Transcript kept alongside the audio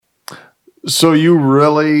So you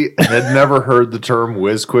really had never heard the term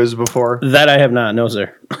whiz quiz before? That I have not. No,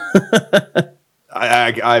 sir.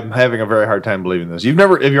 I'm having a very hard time believing this. Have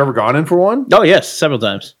you ever gone in for one? Oh, yes, several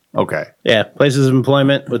times. Okay. Yeah, places of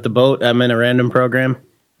employment with the boat. I'm in a random program.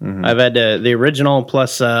 Mm-hmm. I've had the original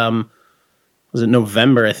plus, was it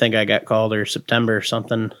November? I think I got called, or September or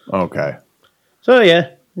something. Okay. So, yeah,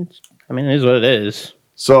 it is what it is.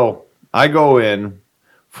 So I go in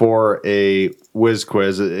for a whiz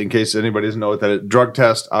quiz, in case anybody doesn't know what that is. Drug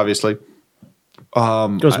test, obviously.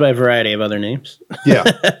 Goes by a variety of other names. Yeah.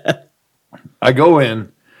 I go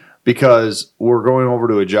in because we're going over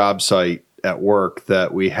to a job site at work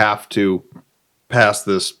that we have to pass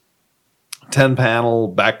this 10-panel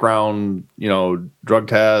background, drug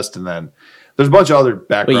test, and then there's a bunch of other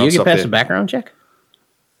background stuff. Wait, you can pass a background check?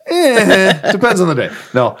 Depends on the day.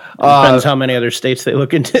 No. Depends how many other states they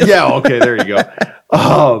look into. Yeah, okay, there you go.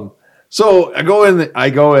 So I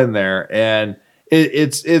go in there, and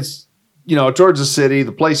it's towards the city.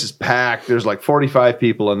 The place is packed. There's like 45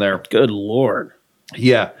 people in there. Good Lord.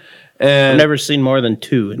 Yeah. And I've never seen more than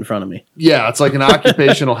 2 in front of me. Yeah, it's like an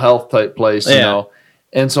occupational health type place,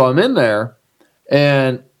 And so I'm in there,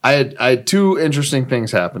 and I had 2 interesting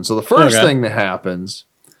things happen. So the first thing that happens,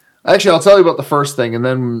 actually, I'll tell you about the first thing, and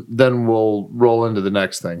then we'll roll into the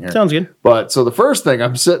next thing here. Sounds good. But so the first thing,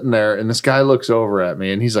 I'm sitting there, and this guy looks over at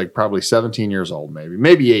me, and he's like probably 17 years old,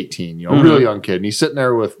 maybe 18, really young kid. And he's sitting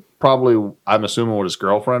there with probably, I'm assuming, with his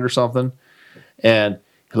girlfriend or something. And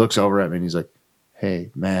he looks over at me, and he's like, "Hey,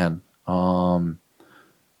 man,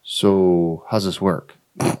 so how's this work?"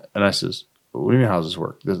 And I says, "What do you mean, how's this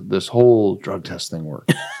work? This whole drug test thing work?"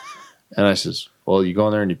 And I says, "Well, you go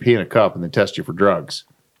in there and you pee in a cup, and they test you for drugs."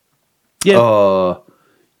 Yeah.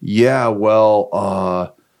 Yeah,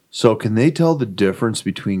 well, so can they tell the difference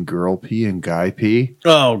between girl pee and guy pee?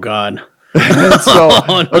 Oh, God. So,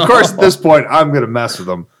 of course, at this point, I'm going to mess with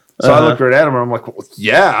them. So I looked right at him, and I'm like, "Well,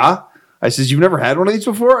 yeah." I says, "You've never had one of these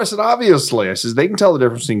before?" I said, "Obviously." I says, "They can tell the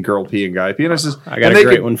difference between girl pee and guy pee." And I says, "I got a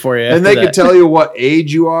great one for you." And they can tell you what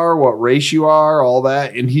age you are, what race you are, all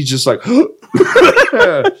that. And he's just like, he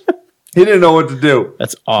didn't know what to do.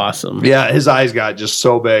 That's awesome. Yeah, his eyes got just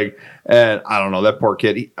so big. And I don't know, that poor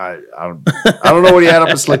kid, I don't know what he had up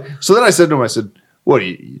his sleeve. So then I said to him, I said, "What, are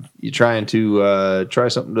you trying to try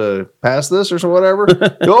something to pass this or whatever?"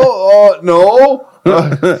 No.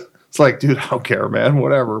 It's like, dude, I don't care, man,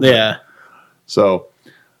 whatever. Yeah. So,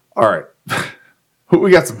 all right.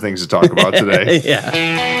 We got some things to talk about today. Yeah.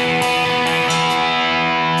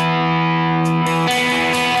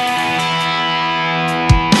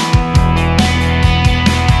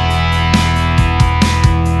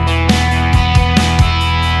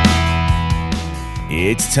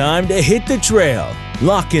 It's time to hit the trail,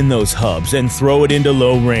 lock in those hubs, and throw it into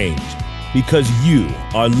low range. Because you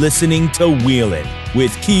are listening to Wheelin'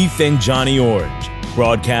 with Keith and Johnny Orange,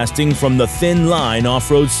 broadcasting from the Thin Line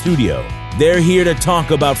Off-Road Studio. They're here to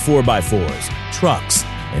talk about 4x4s, trucks,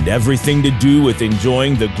 and everything to do with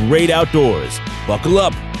enjoying the great outdoors. Buckle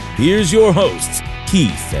up. Here's your hosts,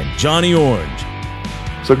 Keith and Johnny Orange.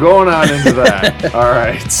 So going on into that, all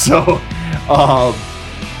right. So,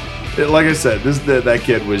 like I said, that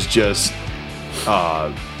kid was just,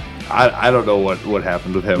 I don't know what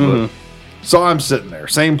happened with him. Mm-hmm. But, so I'm sitting there,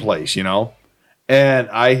 same place, and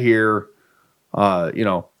I hear,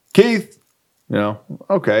 "Keith,"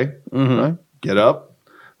 okay. Mm-hmm. I get up,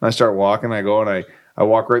 and I start walking. I go and I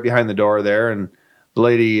walk right behind the door there, and the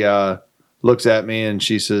lady looks at me and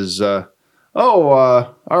she says,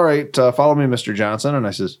 all right, follow me, Mr. Johnson. And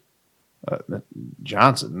I says,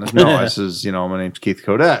 "Johnson?" No, I says, "My name's Keith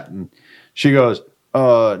Codette." And she goes,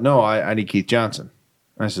 "No, I need Keith Johnson."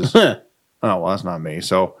 And I says, "Oh, well, that's not me."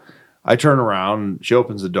 So I turn around, and she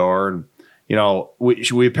opens the door, and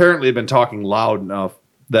we apparently have been talking loud enough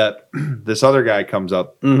that this other guy comes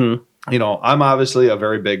up. Mm-hmm. I'm obviously a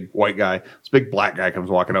very big white guy. This big black guy comes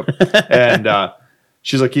walking up, and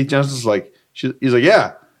she's like, "Keith Johnson's like," he's like,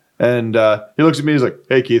 "Yeah," and he looks at me. He's like,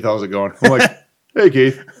 "Hey, Keith, how's it going?" I'm like, "Hey,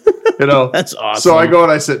 Keith," That's awesome. So I go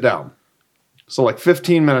and I sit down. So like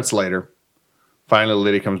 15 minutes later, finally the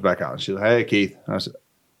lady comes back out, and she's like, "Hey, Keith," and I said,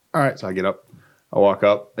 "All right." So I get up. I walk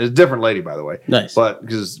up. It's a different lady, by the way. Nice. But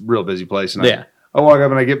because it's a real busy place. And yeah. I walk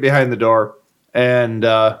up and I get behind the door, and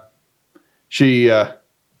she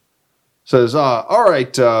says, "All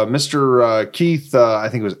right, Mr. Keith," I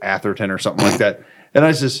think it was Atherton or something like that. And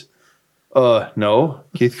I says, "No,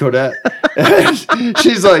 Keith Codette." And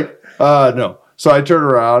she's like, "No." So I turn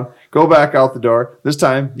around, go back out the door. This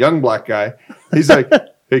time, young black guy. He's like,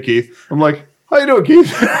 "Hey, Keith." I'm like, "How you doing,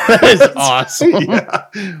 Keith?" That is awesome. Yeah.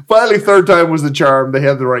 Finally, third time was the charm. They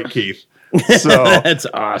had the right Keith. So That's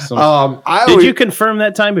awesome. Did you confirm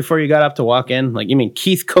that time before you got up to walk in? Like, you mean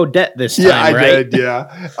Keith Codette this time, I right? did.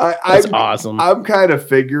 Yeah, That's awesome. I'm kind of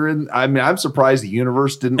figuring. I mean, I'm surprised the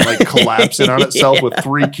universe didn't like collapse in on itself with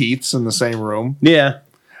 3 Keiths in the same room. Yeah.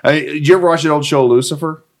 Did you ever watch the old show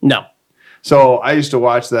Lucifer? No. So I used to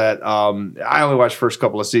watch that. I only watched the first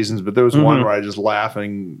couple of seasons, but there was one where I just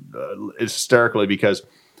laughing hysterically because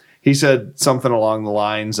he said something along the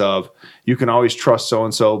lines of, "You can always trust so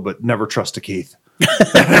and so, but never trust a Keith."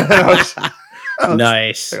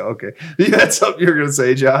 Nice. Okay, you had something you were going to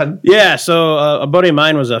say, John? Yeah. So a buddy of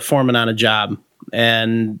mine was a foreman on a job,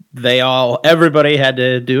 and everybody had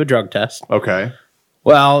to do a drug test. Okay.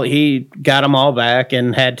 Well, he got them all back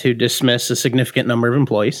and had to dismiss a significant number of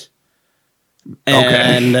employees.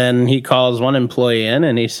 And then he calls one employee in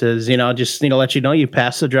and he says, just need to let you know you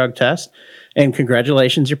passed the drug test and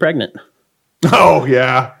congratulations, you're pregnant. Oh,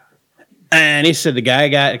 yeah. And he said the guy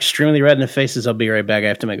got extremely red in the face. Says, I'll be right back. I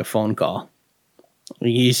have to make a phone call.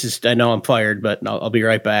 He says, I know I'm fired, but I'll be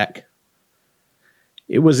right back.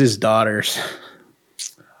 It was his daughter's.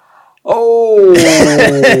 Oh.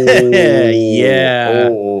 Yeah.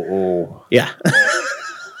 Oh. Yeah.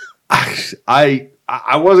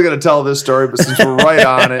 I wasn't going to tell this story, but since we're right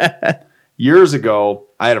on it, years ago,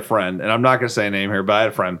 I had a friend, and I'm not going to say a name here, but I had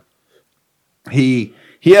a friend. He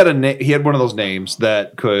had one of those names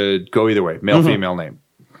that could go either way, male, female name.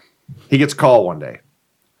 He gets a call one day.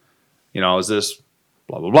 Is this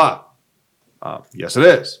blah, blah, blah? Yes, it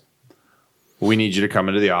is. We need you to come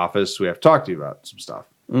into the office. We have to talk to you about some stuff.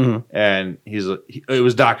 And it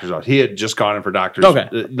was doctor's office. He had just gone in for doctor's,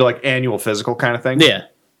 like annual physical kind of thing. Yeah.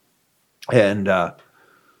 And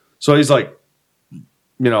so he's like,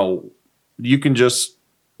 you can just,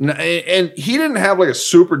 and he didn't have like a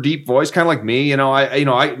super deep voice, kind of like me.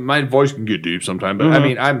 My voice can get deep sometimes, but I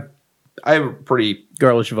mean, I have a pretty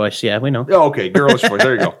girlish voice. Yeah, we know. Oh, okay, girlish voice.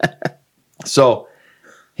 There you go. So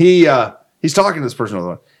he's talking to this person on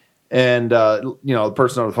the phone, and the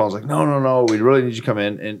person on the phone is like, no, we really need you to come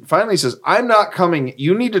in. And finally he says, I'm not coming.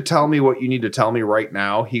 You need to tell me what you need to tell me right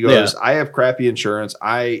now. He goes, I have crappy insurance.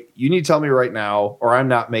 You need to tell me right now, or I'm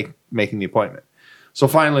not making the appointment. So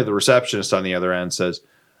finally the receptionist on the other end says,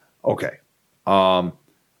 okay, well,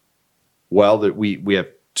 that we have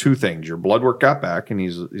 2 things. Your blood work got back, and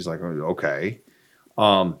he's like, okay.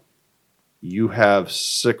 You have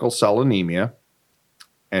sickle cell anemia,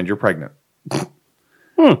 and you're pregnant.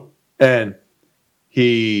 And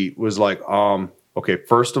he was like, okay,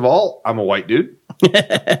 first of all, I'm a white dude.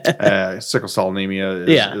 Sickle cell anemia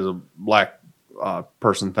is a black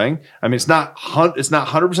person thing. I mean, it's not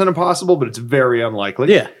 100% impossible, but it's very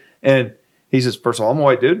unlikely. Yeah. And he says, first of all, I'm a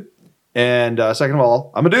white dude. And second of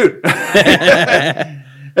all, I'm a dude.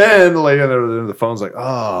 And the lady on the other end of the phone's like,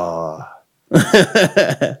 oh,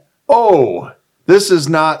 this is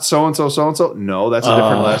not so-and-so, so-and-so. No, that's a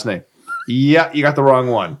different last name. Yeah, you got the wrong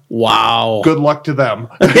one. Wow. Good luck to them.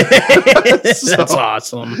 That's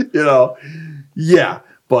awesome. Yeah.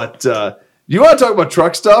 But do you want to talk about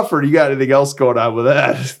truck stuff, or do you got anything else going on with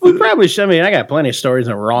that? We probably should. I mean, I got plenty of stories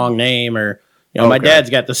in the wrong name, or my dad's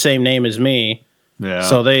got the same name as me. Yeah.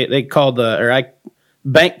 So they called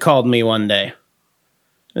bank called me one day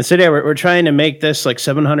and said, yeah, we're trying to make this like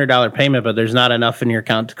 $700 payment, but there's not enough in your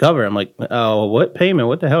account to cover. I'm like, oh, what payment?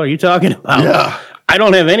 What the hell are you talking about? Yeah. I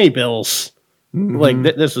don't have any bills. Like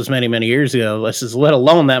this was many, many years ago. This is let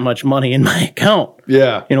alone that much money in my account.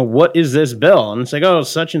 Yeah. What is this bill? And it's like, oh,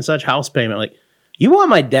 such and such house payment. Like, you want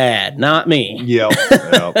my dad, not me. Yep.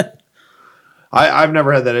 I've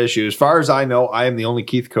never had that issue. As far as I know, I am the only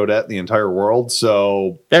Keith Codette in the entire world.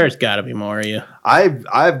 So there's got to be more of you. I've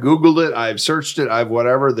Googled it. I've searched it. I've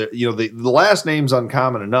whatever. The last name's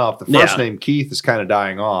uncommon enough. The first name Keith is kind of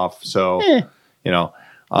dying off. So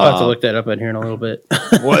I'll have to look that up in here in a little bit.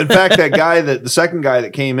 Well, in fact, the second guy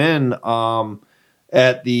that came in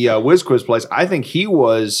at the Whiz Quiz place, I think he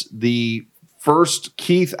was the first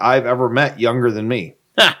Keith I've ever met younger than me.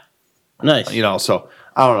 Nice. So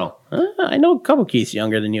I don't know. I know a couple Keiths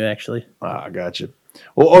younger than you, actually. I gotcha.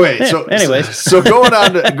 Well, okay. Yeah, so, anyways, so going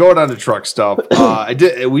on to truck stuff.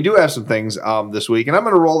 We do have some things this week, and I'm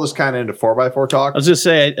going to roll this kind of into 4x4 talk. I was just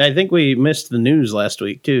say, I think we missed the news last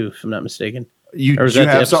week too, if I'm not mistaken. Or was that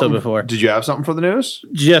the episode before? Did you have something for the news?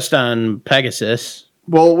 Just on Pegasus.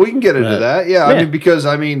 Well, we can get into that. Yeah,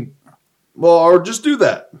 or just do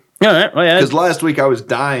that. All right. Well, because last week I was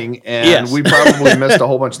dying, and we probably missed a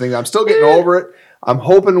whole bunch of things. I'm still getting over it. I'm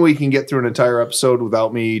hoping we can get through an entire episode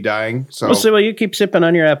without me dying. So we'll see. Well, you keep sipping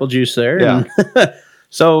on your apple juice there. Yeah.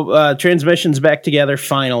 So transmission's back together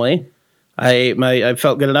finally. I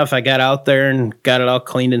felt good enough. I got out there and got it all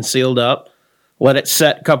cleaned and sealed up. let it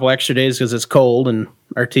set a couple extra days because it's cold, and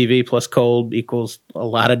RTV plus cold equals a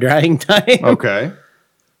lot of drying time. Okay.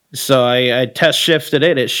 So I test shifted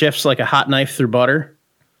it. It shifts like a hot knife through butter.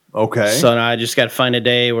 Okay. So now I just got to find a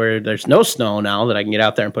day where there's no snow now that I can get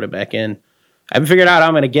out there and put it back in. I haven't figured out how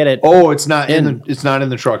I'm going to get it. Oh, it's not in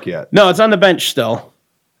the truck yet. No, it's on the bench still.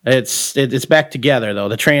 It's back together though.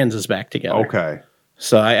 The trans is back together. Okay.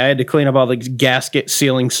 So I had to clean up all the gasket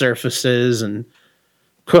sealing surfaces and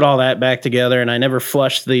put all that back together. And I never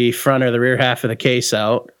flushed the front or the rear half of the case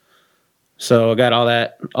out. So I got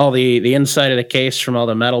all the inside of the case from all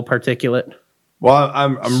the metal particulate. Well,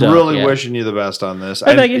 I'm really wishing you the best on this.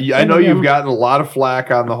 I know you've gotten a lot of flack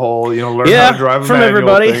on the whole, learn how to drive a from manual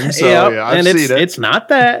everybody. thing. So I've seen it. It's not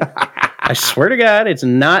that. I swear to God, it's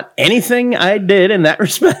not anything I did in that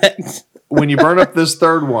respect. When you burn up this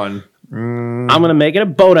third one, I'm going to make it a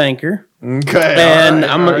boat anchor. Okay.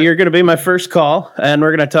 And you're going to be my first call, and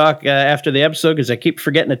we're going to talk after the episode because I keep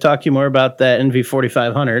forgetting to talk to you more about that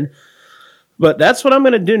NV4500. But that's what I'm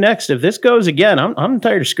going to do next. If this goes again, I'm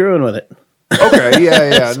tired of screwing with it. Okay,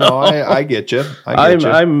 yeah. No, I get you.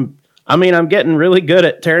 I'm getting really good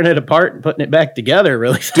at tearing it apart and putting it back together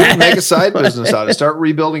really fast. Dude, make a side business out of it. Start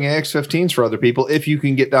rebuilding AX-15s for other people if you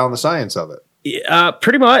can get down the science of it.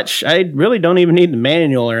 Pretty much. I really don't even need the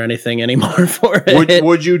manual or anything anymore for it.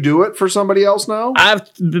 Would you do it for somebody else now?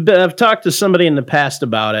 I've talked to somebody in the past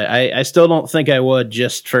about it. I still don't think I would,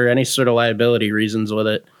 just for any sort of liability reasons with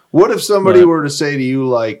it. What if somebody were to say to you,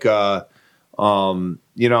 like, this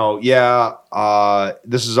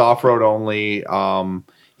is off-road only.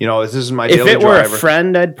 This is my daily driver. If it were a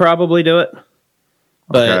friend, I'd probably do it.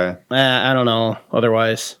 But I don't know.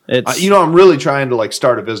 Otherwise, it's I'm really trying to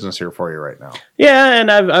start a business here for you right now. Yeah,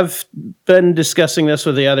 and I've been discussing this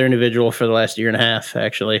with the other individual for the last year and a half.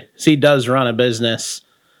 Actually, so he does run a business,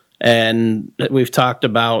 and we've talked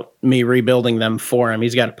about me rebuilding them for him.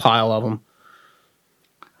 He's got a pile of them.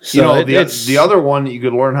 So the other one that you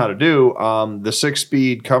could learn how to do, the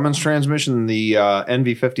 6-speed Cummins transmission, the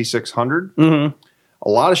NV5600. Mm-hmm. A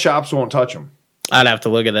lot of shops won't touch them. I'd have to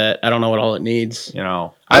look at that. I don't know what all it needs.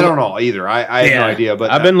 I don't know either. I have no idea. But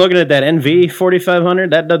I've been looking at that NV4500.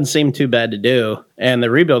 That doesn't seem too bad to do. And the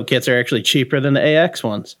rebuild kits are actually cheaper than the AX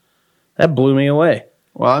ones. That blew me away.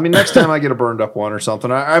 Well, I mean, next time I get a burned up one or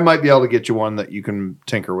something, I might be able to get you one that you can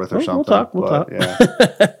tinker with or something. We'll talk.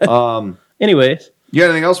 Yeah. Anyways. You got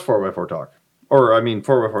anything else 4x4 talk? Or,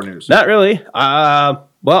 4x4 news? Not really.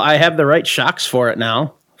 Well, I have the right shocks for it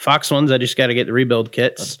now. Fox ones, I just got to get the rebuild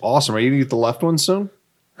kits. That's awesome. Are you going to get the left ones soon?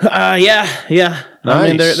 Yeah. Nice. I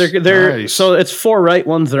mean, they're nice. So it's 4 right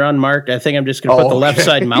ones. They're unmarked. I think I'm just going to put the left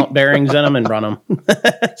side mount bearings in them and run them.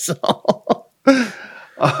 So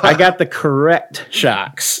I got the correct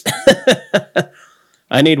shocks.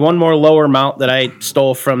 I need one more lower mount that I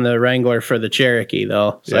stole from the Wrangler for the Cherokee,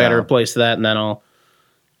 though. So I got to replace that, and then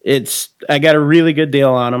I got a really good deal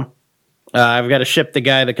on them. I've got to ship the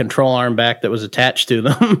guy the control arm back that was attached to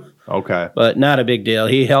them. Okay. But not a big deal.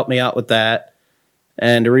 He helped me out with that.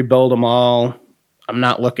 And to rebuild them all, I'm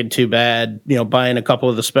not looking too bad. Buying a couple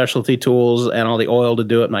of the specialty tools and all the oil to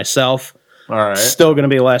do it myself. All right. Still going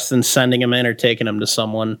to be less than sending them in or taking them to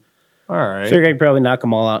someone. All right. Figure I can probably knock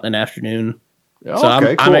them all out in an afternoon. Okay, so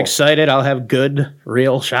I'm cool. excited. I'll have good,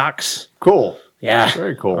 real shocks. Cool. Yeah.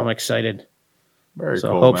 Very cool. I'm excited. Very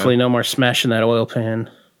so cool. Hopefully no more smashing that oil pan.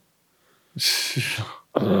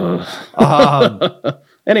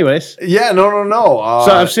 Anyways. Yeah, no.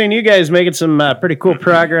 So I've seen you guys making some pretty cool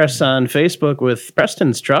progress on Facebook with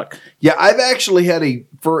Preston's truck. Yeah, I've actually had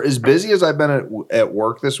for as busy as I've been at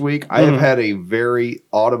work this week, I have had a very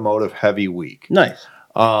automotive heavy week. Nice.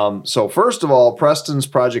 So first of all, Preston's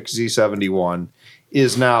Project Z71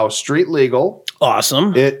 is now street legal.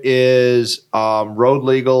 Awesome. It is road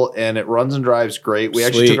legal, and it runs and drives great. We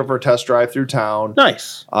actually took it for a test drive through town.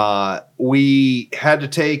 Nice. We had to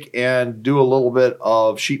take and do a little bit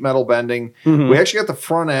of sheet metal bending. Mm-hmm. We actually got the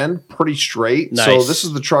front end pretty straight. Nice. So this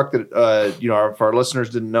is the truck that, if our listeners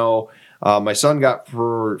didn't know, my son got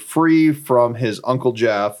for free from his Uncle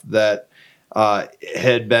Jeff that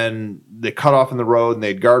they cut off in the road and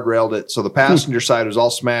they'd guardrailed it. So the passenger side was all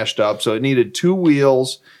smashed up. So it needed 2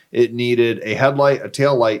 wheels. It needed a headlight, a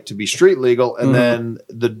tail light to be street legal. And then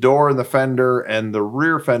the door and the fender and the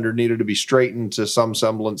rear fender needed to be straightened to some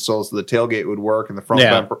semblance so the tailgate would work and the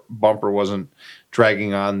front bumper wasn't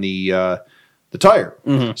dragging on the tire.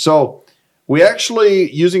 Mm-hmm. So we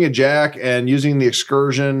actually, using a jack and using the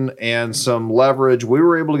Excursion and some leverage, we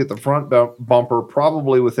were able to get the front bumper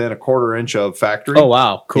probably within a 1/4 inch of factory. Oh,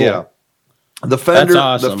 wow. Cool. Yeah. The fender, That's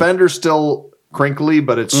awesome. The fender's still crinkly,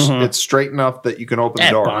 but it's straight enough that you can open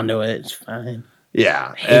the door. Onto it. It's fine.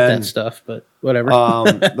 Yeah. I hate that stuff, but whatever.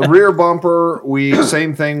 The rear bumper,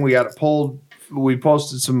 same thing. We got it pulled. We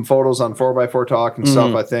posted some photos on 4x4 Talk and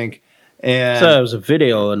stuff, I think. And so it was a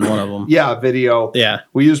video in one of them. Yeah, video. Yeah.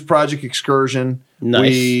 We used Project Excursion.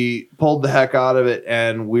 Nice. We pulled the heck out of it,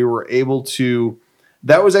 and we were able to.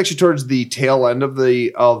 That was actually towards the tail end of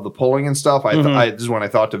the pulling and stuff. This is when I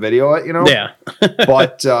thought to video it, Yeah.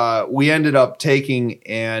 But we ended up taking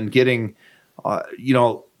and getting,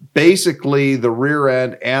 basically the rear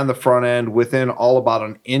end and the front end within all about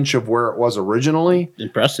an inch of where it was originally.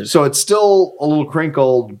 Impressive. So it's still a little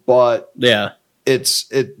crinkled, but yeah,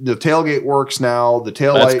 the tailgate works now. The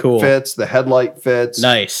tail light fits. The headlight fits.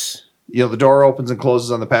 Nice. The door opens and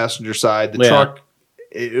closes on the passenger side. The truck,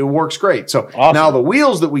 it works great. So awesome. Now the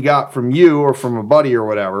wheels that we got from you or from a buddy or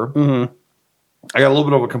whatever, I got a little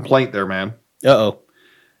bit of a complaint there, man.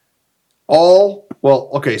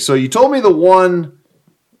 Okay, so you told me the one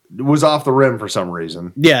was off the rim for some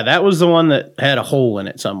reason. Yeah, that was the one that had a hole in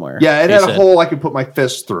it somewhere. Yeah, it had a hole I could put my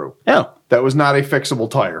fist through. Oh. That was not a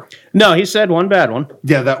fixable tire. No, he said one bad one.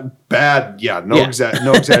 Yeah, that bad. Yeah, no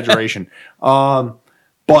exaggeration.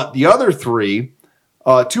 But the other three,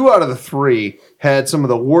 2 out of the 3 had some of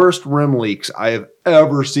the worst rim leaks I have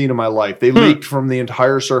ever seen in my life. They leaked from the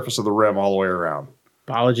entire surface of the rim all the way around.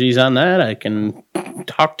 Apologies on that. I can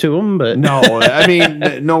talk to them, but no, I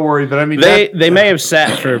mean, no worry. But I mean, they may have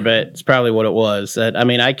sat for a bit. It's probably what it was.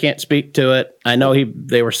 I can't speak to it. I know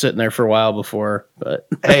they were sitting there for a while before, but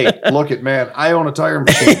hey, look it, man. I own a tire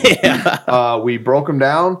machine. We broke them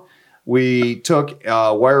down. We took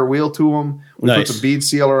a wire wheel to them. We put some bead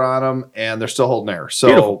sealer on them, and they're still holding air. So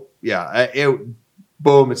beautiful. Yeah,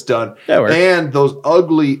 boom, it's done. And those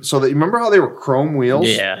ugly. So that you remember how they were chrome wheels?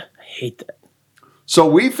 Yeah, I hate that. So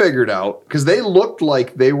we figured out, because they looked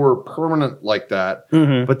like they were permanent like that,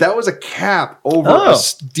 but that was a cap over a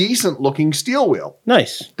decent-looking steel wheel.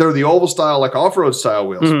 Nice. They're the oval style, like off-road style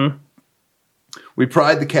wheels. We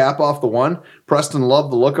pried the cap off the one. Preston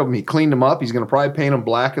loved the look of them. He cleaned them up. He's going to probably paint them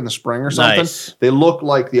black in the spring or something. Nice. They look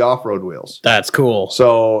like the off-road wheels. That's cool.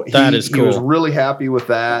 So he was really happy with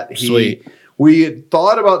that. Sweet. We had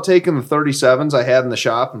thought about taking the 37s I had in the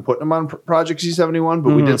shop and putting them on Project C71,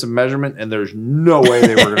 but we did some measurement, and there's no way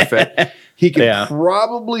they were going to fit. He could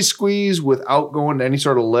probably squeeze, without going to any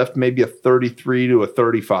sort of lift, maybe a 33 to a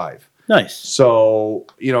 35. Nice. So,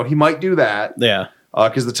 he might do that. Yeah.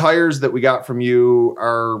 Because the tires that we got from you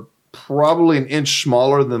are probably an inch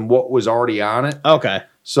smaller than what was already on it. Okay.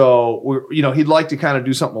 So, he'd like to kind of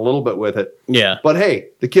do something a little bit with it. Yeah. But hey,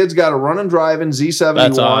 the kid's got a run and driving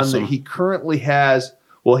Z71 that he currently has.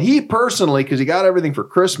 Well, he personally, because he got everything for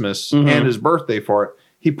Christmas and his birthday for it,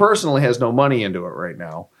 he personally has no money into it right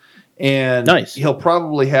now. And he'll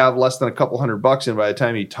probably have less than a couple $100 in by the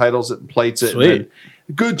time he titles it and plates it. Sweet. And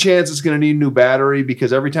good chance it's going to need a new battery,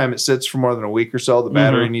 because every time it sits for more than a week or so, the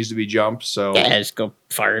battery needs to be jumped. So just go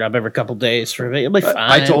fire it up every couple days for a bit. It'll be fine.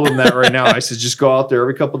 I told him that right now. I said, just go out there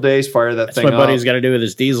every couple days, fire that thing up. That's what buddy's got to do with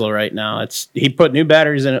his diesel right now. He put new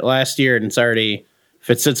batteries in it last year, and it's already, if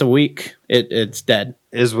it sits a week, it's dead.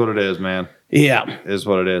 Is what it is, man. Yeah. Is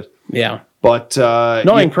what it is. Yeah. But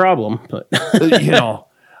annoying problem, but did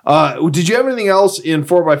you have anything else in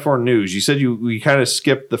 4x4 news? You said we kind of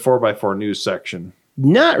skipped the 4x4 news section.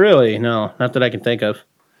 Not really. No, not that I can think of.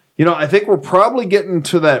 I think we're probably getting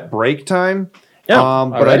to that break time. Yeah,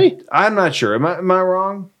 but I'm not sure. Am I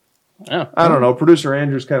wrong? Oh, I don't know. Producer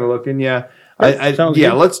Andrew's kind of looking. Yeah. Sounds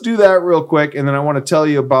good. Let's do that real quick, and then I want to tell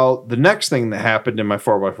you about the next thing that happened in my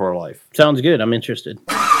 4x4 life. Sounds good. I'm interested.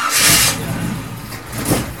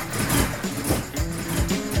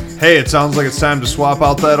 Hey, it sounds like it's time to swap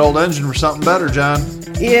out that old engine for something better, John.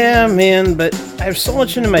 Yeah, man, but I have so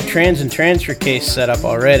much into my trans and transfer case set up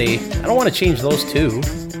already. I don't want to change those too.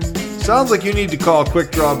 Sounds like you need to call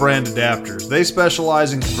Quick Draw Brand Adapters. They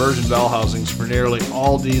specialize in conversion bell housings for nearly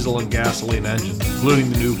all diesel and gasoline engines,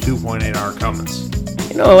 including the new 2.8R Cummins.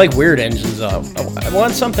 I like weird engines though. I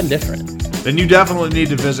want something different. Then you definitely need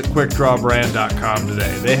to visit QuickDrawBrand.com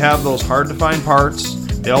today. They have those hard-to-find parts.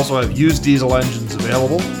 They also have used diesel engines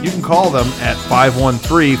available. You can call them at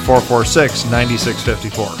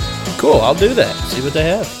 513-446-9654. Cool, I'll do that. See what they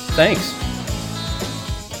have. Thanks.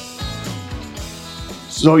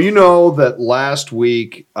 So that last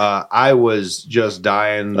week I was just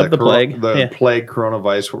dying. Of the plague. Plague,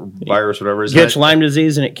 coronavirus, whatever. Did you catch Lyme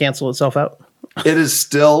disease and it canceled itself out? It is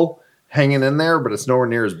still hanging in there, but it's nowhere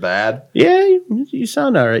near as bad. Yeah, you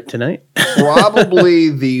sound all right tonight. Probably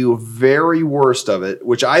the very worst of it,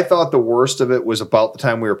 which I thought the worst of it was about the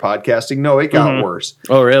time we were podcasting. No, it got worse.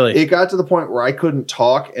 Oh, really? It got to the point where I couldn't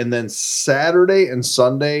talk, and then Saturday and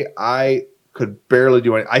Sunday, I could barely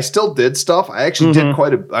do anything. I still did stuff. I actually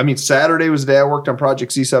did Saturday was the day I worked on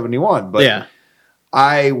Project C71, but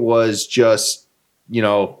I was just,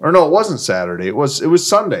 or no, it wasn't Saturday. It was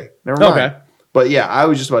Sunday. Never mind. Okay. But yeah, I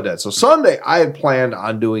was just about dead. So Sunday, I had planned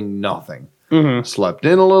on doing nothing. Slept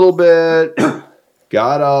in a little bit,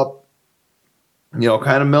 got up,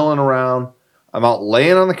 kind of milling around. I'm out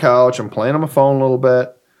laying on the couch. I'm playing on my phone a little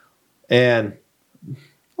bit. And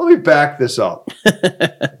let me back this up.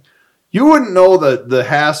 You wouldn't know the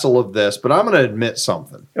hassle of this, but I'm going to admit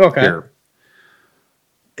something. Okay. Here.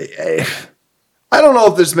 I don't know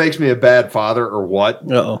if this makes me a bad father or what.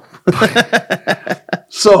 Uh-oh.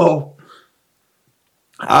 So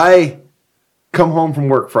I come home from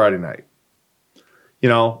work Friday night.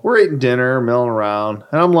 We're eating dinner, milling around,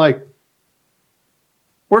 and I'm like,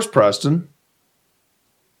 where's Preston?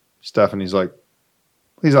 Stephanie's like,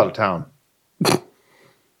 he's out of town.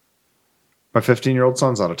 My 15-year-old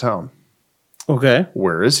son's out of town. Okay.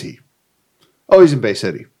 Where is he? Oh, he's in Bay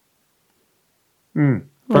City. For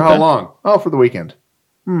how long? Oh, for the weekend.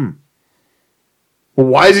 Well,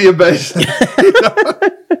 why is he in Bay City?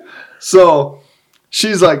 So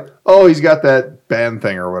she's like, oh, he's got that band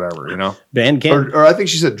thing or whatever, Band camp? Or I think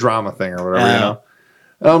she said drama thing or whatever,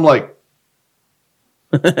 And I'm like,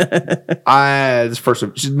 this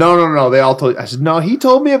person, she said, no. They all told you. I said, no, he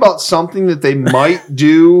told me about something that they might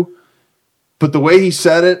do. But the way he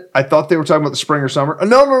said it, I thought they were talking about the spring or summer.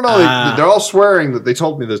 No. They're all swearing that they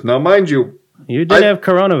told me this. Now, mind you. You did have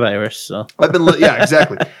coronavirus, so. I've been,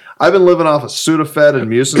 exactly. I've been living off of Sudafed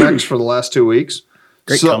and Mucinex for the last 2 weeks.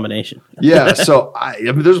 Great combination. Yeah, so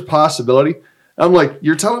there's a possibility. I'm like,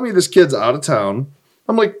 you're telling me this kid's out of town.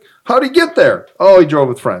 I'm like, how'd he get there? Oh, he drove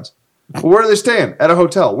with friends. Well, where are they staying? At a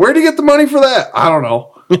hotel. Where'd he get the money for that? I don't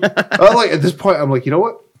know. I'm like, at this point, I'm like, you know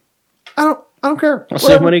what? I don't care. I'll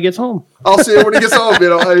see him when he gets home. I'll see him when he gets home.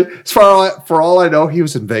 For all I know, he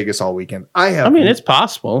was in Vegas all weekend. It's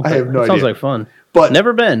possible. I have no idea. Sounds like fun. But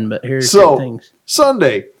never been. But here's things.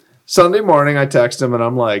 Sunday morning, I text him and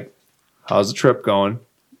I'm like, "How's the trip going?"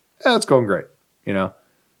 Yeah, it's going great.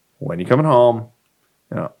 When you coming home?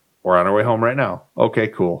 We're on our way home right now. Okay,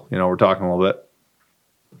 cool. We're talking a little bit.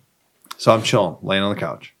 So I'm chilling, laying on the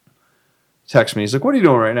couch. Text me. He's like, "What are you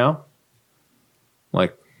doing right now?" I'm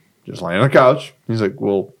like, just laying on the couch. He's like,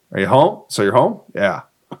 "Well, are you home? So you're home?" Yeah.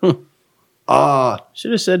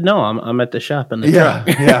 Should have said no. I'm at the shop in the truck.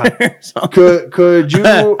 Yeah. So. Could you?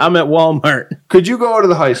 I'm at Walmart. Could you go to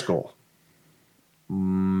the high school? You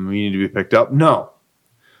need to be picked up. No.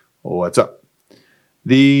 Well, what's up?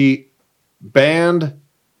 The band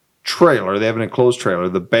trailer. They have an enclosed trailer.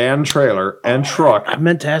 The band trailer and truck. I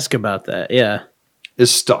meant to ask about that. Yeah.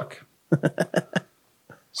 Is stuck.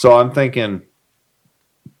 So I'm thinking,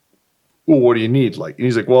 well, what do you need? And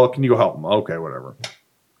he's like, well, can you go help him? Okay, whatever.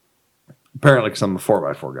 Apparently, because I'm a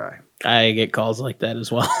 4x4 guy. I get calls like that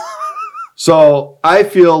as well. So I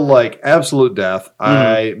feel like absolute death.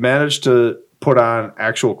 I managed to put on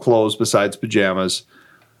actual clothes besides pajamas,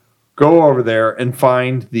 go over there and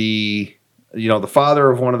find the father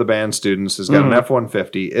of one of the band students has got an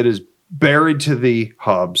F-150. It is buried to the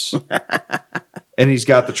hubs. And he's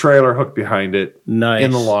got the trailer hooked behind it in the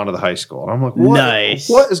lawn of the high school. And I'm like,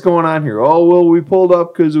 what is going on here? Oh, well, we pulled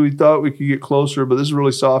up because we thought we could get closer, but this is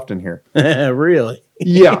really soft in here. Really?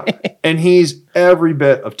 Yeah. And he's every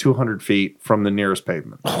bit of 200 feet from the nearest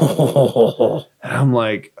pavement. And I'm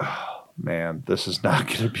like, oh, man, this is not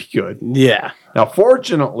going to be good. Yeah. Now,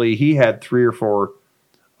 fortunately, he had 3 or 4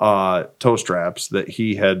 toe straps that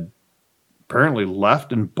he had apparently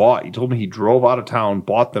left and bought. He told me he drove out of town,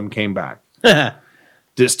 bought them, came back.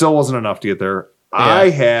 It still wasn't enough to get there. Yeah. I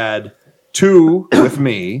had 2 with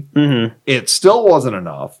me. It still wasn't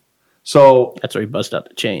enough. So that's where he busted out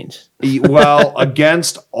the chains. Well,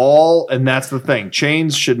 against all, and that's the thing.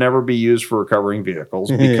 Chains should never be used for recovering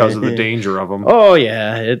vehicles because of the danger of them. Oh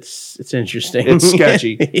yeah, it's interesting. It's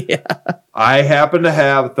sketchy. Yeah. I happen to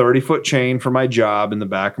have a 30-foot chain for my job in the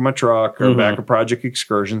back of my truck or back of Project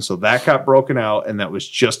Excursion, so that got broken out, and that was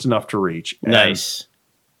just enough to reach. Nice.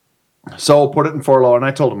 So put it in 4-low, and I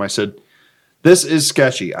told him, I said, this is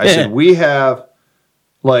sketchy. I said, we have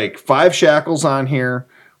like 5 shackles on here.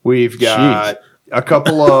 We've got a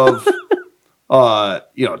couple of,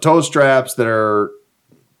 toe straps that are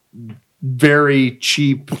very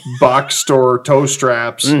cheap box store toe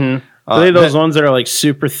straps. Are they those ones that are like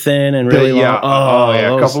super thin and really long? Oh,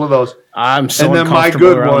 yeah, a couple of those. I'm so and then uncomfortable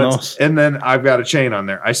my good around ones. those. And then I've got a chain on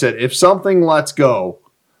there. I said, if something lets go,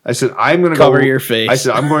 I said, I'm going to cover your face. I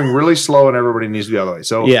said, I'm going really slow and everybody needs to be the other way.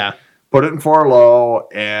 So put it in 4-low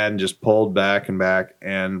and just pulled back and back.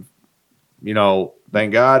 And,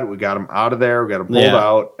 Thank God we got them out of there. We got them pulled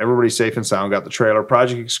out. Everybody's safe and sound. Got the trailer.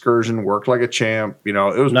 Project Excursion worked like a champ. You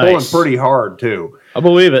know, it was pulling pretty hard too. I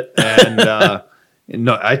believe it. And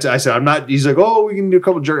no, I said, I'm not. He's like, oh, we can do a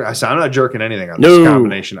couple jerks. I said, I'm not jerking anything on this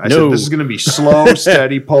combination. I said, this is going to be slow,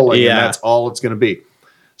 steady pulling, and that's all it's going to be.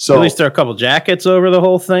 So at least throw a couple jackets over the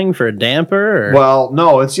whole thing for a damper. Or? Well,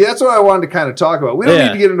 no, that's what I wanted to kind of talk about. We don't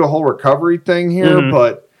need to get into a whole recovery thing here,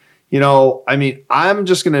 but you know, I mean, I'm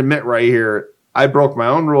just going to admit right here, I broke my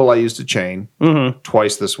own rule. I used a chain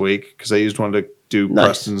twice this week because I used one to do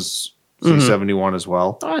Preston's C71 as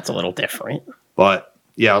well. Oh, that's a little different. But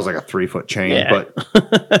yeah, it was like a 3-foot chain.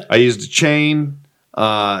 But I used a chain,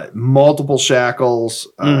 multiple shackles,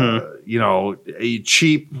 you know, a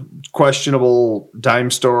cheap, questionable dime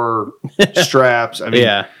store straps. I mean,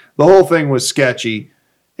 the whole thing was sketchy.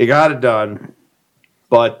 It got it done.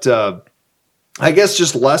 But I guess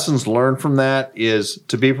just lessons learned from that is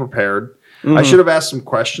to be prepared. I should have asked some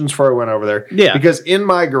questions before I went over there. Yeah. Because in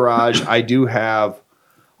my garage, I do have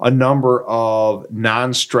a number of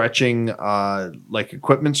non-stretching like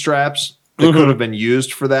equipment straps that could have been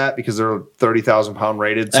used for that because they're 30,000 pound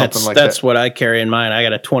rated, something like that. That's what I carry in mine. I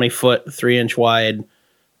got a 20-foot, 3-inch wide.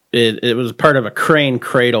 It was part of a crane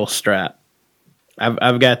cradle strap.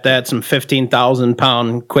 I've got that, some 15,000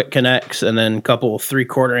 pound quick connects, and then a couple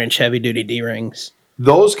 3/4-inch heavy duty D-rings.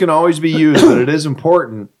 Those can always be used, but it is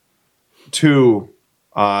important to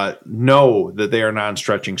know that they are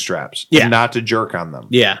non-stretching straps and not to jerk on them.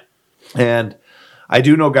 Yeah. And I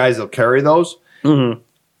do know guys that carry those and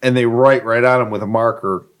they write right on them with a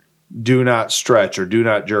marker, do not stretch or do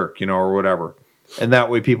not jerk, you know, or whatever. And that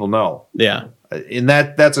way people know. Yeah. And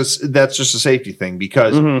that's just a safety thing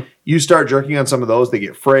because you start jerking on some of those, they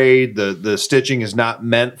get frayed. The stitching is not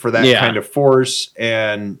meant for that kind of force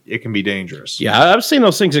and it can be dangerous. Yeah. I've seen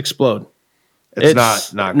those things explode.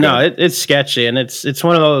 It's not good. No, it's sketchy, and it's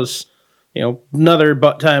one of those, you know, another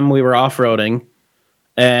butt time we were off-roading,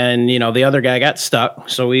 and, you know, the other guy got stuck,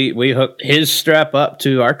 so we hooked his strap up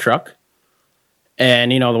to our truck,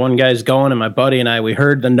 and, you know, the one guy's going, and my buddy and I, we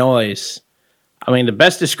heard the noise. I mean, the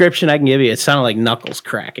best description I can give you, it sounded like knuckles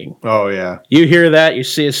cracking. Oh, yeah. You hear that, you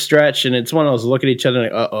see a stretch, and it's one of those look at each other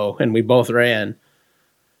like, uh-oh, and we both ran.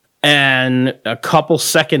 And a couple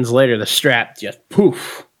seconds later, the strap just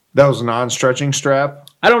poof. That was a non-stretching strap?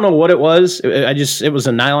 I don't know what it was. It was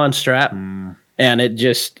a nylon strap, and it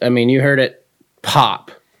just, I mean, you heard it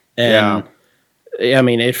pop. And I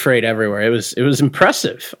mean, it frayed everywhere. It was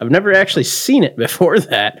impressive. I've never actually seen it before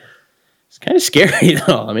that. It's kind of scary,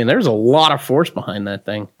 though. I mean, there's a lot of force behind that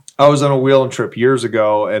thing. I was on a wheeling trip years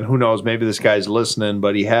ago, and who knows, maybe this guy's listening,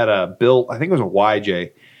 but he had a built, I think it was a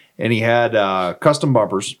YJ, and he had custom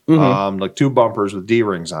bumpers, like 2 bumpers with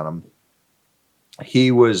D-rings on them.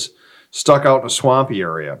 He was stuck out in a swampy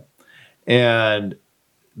area, and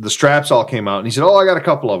the straps all came out. And he said, I got a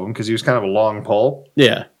couple of them because he was kind of a long pull.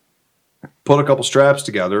 Yeah. Put a couple straps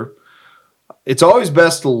together. It's always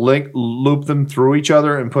best to loop them through each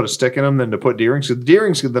other and put a stick in them than to put D-rings. Because the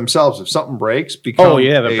D-rings themselves, if something breaks, become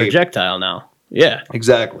you have a projectile now. Yeah.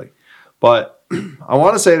 Exactly. But I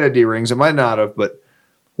want to say that D-rings, it might not have, but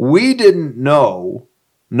we didn't know.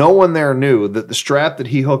 No one there knew that the strap that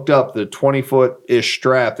he hooked up, the 20-foot-ish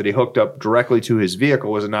strap that he hooked up directly to his vehicle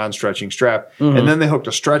was a non-stretching strap. And then they hooked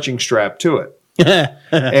a stretching strap to it.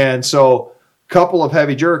 And so a couple of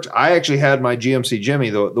heavy jerks. I actually had my GMC Jimmy,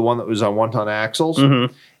 the one that was on 1-ton axles.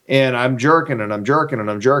 And I'm jerking and I'm jerking and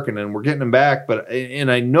I'm jerking and we're getting him back. And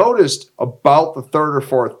I noticed about the 3rd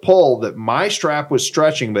or 4th pull that my strap was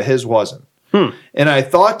stretching, but his wasn't. And I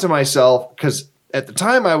thought to myself, because at the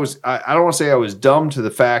time I don't want to say I was dumb to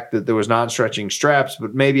the fact that there was non-stretching straps,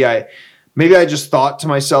 but maybe I just thought to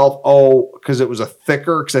myself, because it was a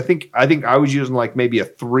thicker, because I think I was using like maybe a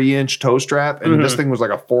 3-inch toe strap and this thing was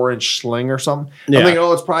like a 4-inch sling or something. I'm thinking,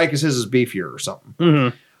 it's probably because his is beefier or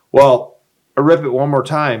something. Well, I rip it one more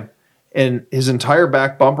time and his entire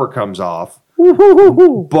back bumper comes off,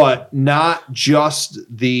 but not just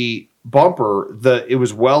the bumper, it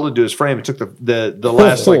was welded to his frame. It took the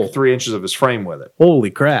last like 3 inches of his frame with it. Holy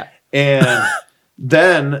crap. And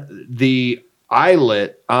then the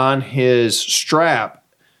eyelet on his strap,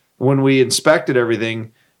 when we inspected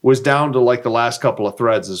everything, was down to like the last couple of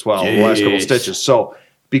threads as well, the last couple of stitches. So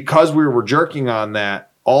because we were jerking on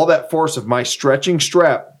that, all that force of my stretching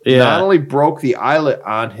strap not only broke the eyelet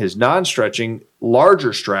on his non-stretching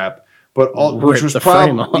larger strap, but which was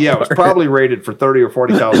probably rated for 30 or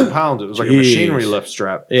 40,000 pounds. It was like a machinery lift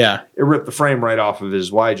strap. Yeah, it ripped the frame right off of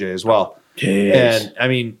his YJ as well. Jeez. And I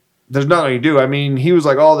mean, there's nothing you do. I mean, he was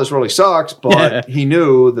like, this really sucks, but he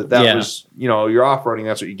knew that was, you're off-roading.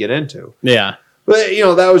 That's what you get into. Yeah. But,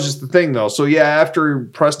 that was just the thing, though. So, yeah, after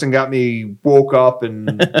Preston got me woke up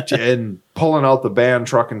and pulling out the band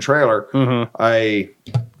truck and trailer, I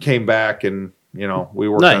came back and, we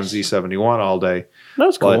worked on Z71 all day.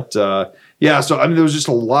 That's cool. But, so, there was just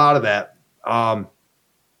a lot of that.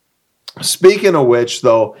 Speaking of which,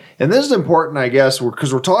 though, and this is important, I guess,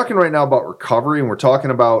 because we're talking right now about recovery, and we're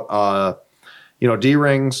talking about,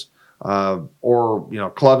 D-rings or,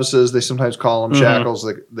 clevises, they sometimes call them,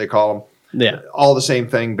 shackles, they call them. Yeah. All the same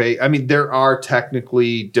thing. There are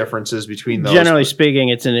technically differences between those. Generally speaking,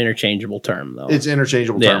 it's an interchangeable term, though. It's an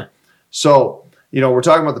interchangeable term. So, we're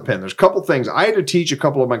talking about the pin. There's a couple things. I had to teach a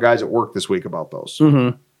couple of my guys at work this week about those.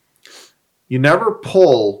 You never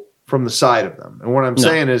pull from the side of them. And what I'm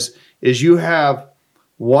saying is you have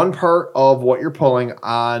one part of what you're pulling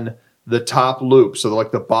on the top loop. So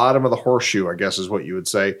like the bottom of the horseshoe, I guess is what you would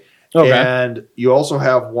say. Okay. And you also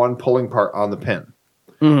have one pulling part on the pin.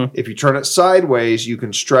 If you turn it sideways, you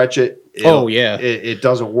can stretch it. It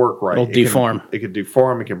doesn't work right. It'll deform. It can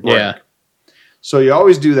deform. It can break. Yeah. So you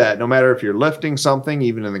always do that, no matter if you're lifting something,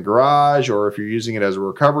 even in the garage, or if you're using it as a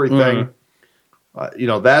recovery thing.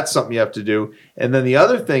 That's something you have to do. And then the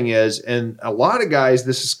other thing is, and a lot of guys,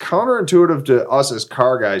 this is counterintuitive to us as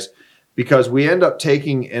car guys, because we end up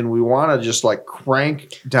taking and we want to just like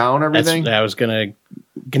crank down everything. I was going to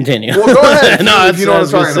continue. Well, go ahead. No, if you know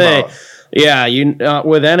what I'm talking about. Yeah,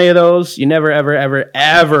 with any of those, you never, ever, ever,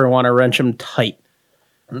 ever want to wrench them tight.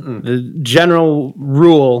 The general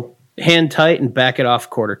rule, hand tight and back it off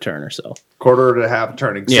quarter turn or so. Quarter to half a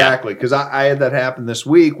turn, exactly. Because I had that happen this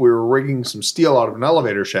week. We were rigging some steel out of an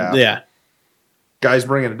elevator shaft. Yeah. Guys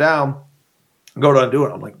bringing it down. Go down and do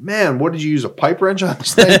it. I'm like, man, what did you use, a pipe wrench on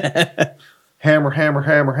this thing? Hammer, hammer,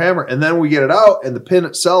 hammer, hammer. And then we get it out, and the pin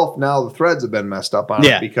itself, now the threads have been messed up on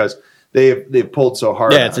it because they've pulled so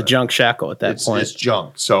hard. Yeah, it's a junk shackle at that point. It's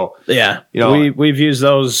junk. So we've used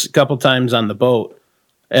those a couple times on the boat,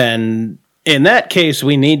 and in that case,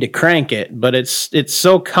 we need to crank it. But it's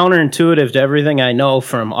so counterintuitive to everything I know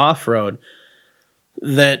from off road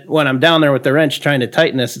that when I'm down there with the wrench trying to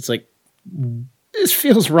tighten this, it's like this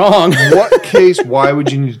feels wrong. What case? Why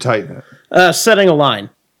would you need to tighten it? Setting a line.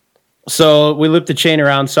 So we loop the chain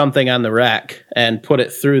around something on the rack and put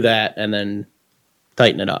it through that, and then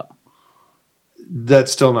tighten it up.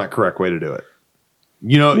 That's still not correct way to do it.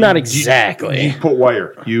 Not exactly. You put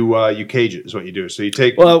wire. You cage it is what you do. So you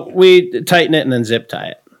take. Well, we tighten it and then zip tie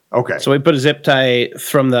it. Okay. So we put a zip tie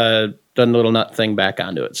from the little nut thing back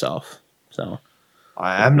onto itself. So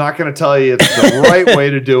I'm not going to tell you it's the right way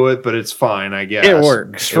to do it, but it's fine, I guess. It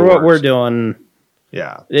works for what we're doing.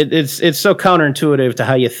 Yeah. It's so counterintuitive to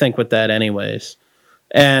how you think with that, anyways.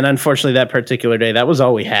 And unfortunately, that particular day, that was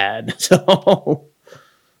all we had. So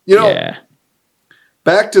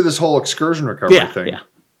back to this whole excursion recovery thing. Yeah.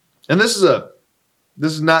 And this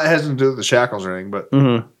is not hasn't to do with the shackles or anything, but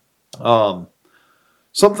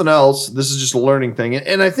something else. This is just a learning thing,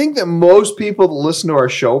 and I think that most people that listen to our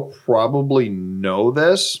show probably know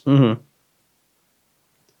this.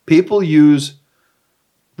 People use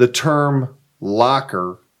the term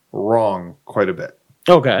locker wrong quite a bit.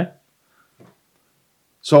 Okay.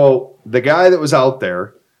 So the guy that was out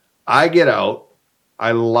there, I get out.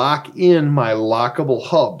 I lock in my lockable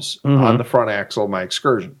hubs on the front axle of my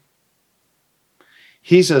Excursion.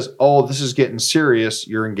 He says, "Oh, this is getting serious.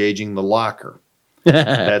 You're engaging the locker."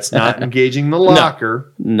 That's not engaging the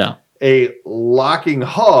locker. No. A locking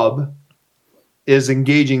hub is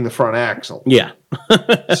engaging the front axle. Yeah.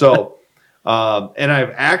 So, and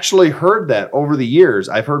I've actually heard that over the years.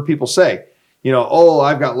 I've heard people say,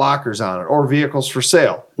 I've got lockers on it, or vehicles for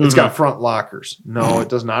sale. It's got front lockers. No, it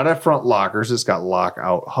does not have front lockers. It's got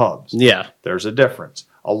lockout hubs. Yeah. There's a difference.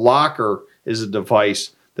 A locker is a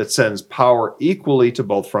device that sends power equally to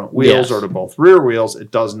both front wheels or to both rear wheels.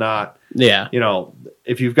 It does not,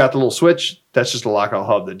 if you've got the little switch, that's just a lockout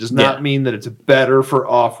hub. That does not mean that it's better for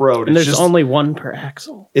off-road. And there's only one per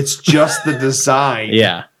axle. It's just the design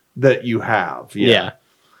that you have. Yeah.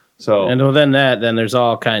 So, and within that, then there's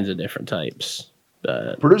all kinds of different types.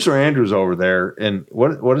 Producer Andrew's over there, and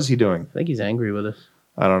what is he doing? I think he's angry with us.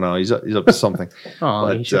 I don't know. He's up to something.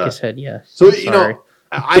 He shook his head. Yes. So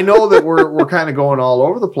I know that we're kind of going all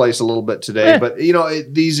over the place a little bit today, but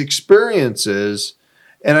these experiences,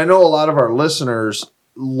 and I know a lot of our listeners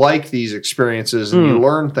like these experiences, and you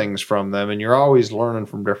learn things from them, and you're always learning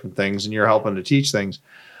from different things, and you're helping to teach things.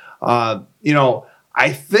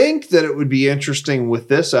 I think that it would be interesting with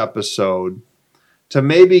this episode to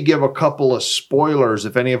maybe give a couple of spoilers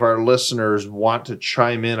if any of our listeners want to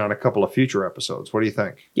chime in on a couple of future episodes. What do you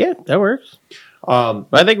think? Yeah, that works.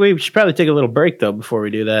 I think we should probably take a little break, though, before we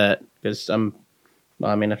do that, because I'm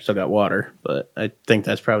Well, I mean, I've still got water, but I think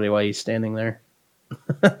that's probably why he's standing there.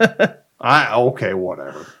 Okay,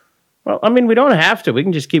 whatever. Well, I mean, we don't have to. We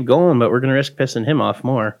can just keep going, but we're going to risk pissing him off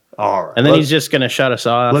more. All right. And then he's just going to shut us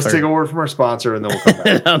off. Let's take a word from our sponsor, and then we'll come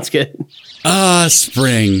back. Sounds good.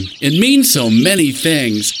 Spring. It means so many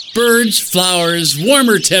things. Birds, flowers,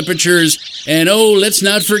 warmer temperatures, and let's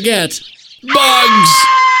not forget, bugs!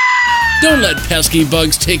 Don't let pesky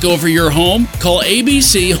bugs take over your home. Call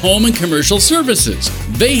ABC Home and Commercial Services.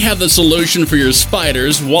 They have the solution for your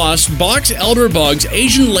spiders, wasps, box elder bugs,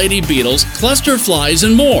 Asian lady beetles, cluster flies,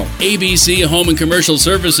 and more. ABC Home and Commercial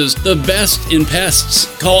Services, the best in pests.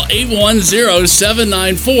 Call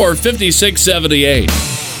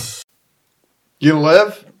 810-794-5678. You gonna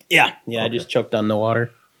live? Yeah. I just choked on the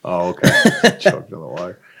water. Oh, okay. Choked on the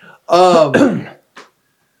water.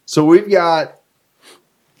 So we've got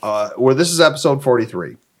this is episode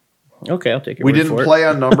 43. Okay, I'll take it. We didn't play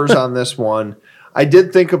on numbers on this one. I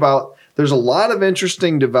did think about there's a lot of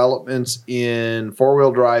interesting developments in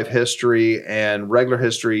four-wheel drive history and regular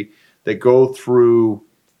history that go through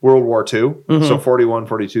World War II. Mm-hmm. So 41,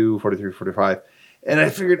 42, 43, 45. And I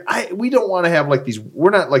figured we don't want to have like these. We're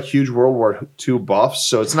not like huge World War II buffs,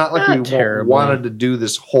 so it's not like we wanted to do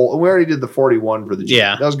this whole. We already did the 41 for the Jeep.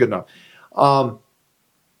 Yeah, that was good enough.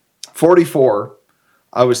 44.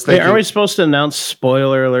 I was thinking. Hey, are we supposed to announce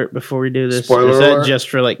spoiler alert before we do this? Spoiler or is that alert? just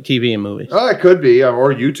for like TV and movies? Oh, it could be,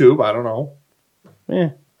 or YouTube. I don't know. Yeah,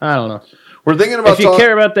 I don't know. We're thinking about. If you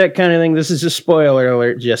care about that kind of thing, this is a spoiler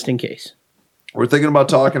alert just in case. We're thinking about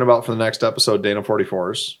talking about for the next episode Dana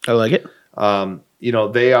 44s. I like it.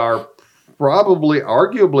 They are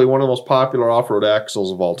arguably one of the most popular off-road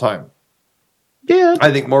axles of all time. Yeah.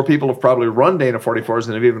 I think more people have probably run Dana 44s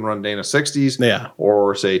than have even run Dana 60s. Yeah.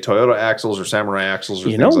 Or, say, Toyota axles or Samurai axles or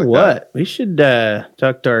things like that. You know what? We should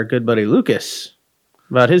talk to our good buddy Lucas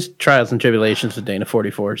about his trials and tribulations with Dana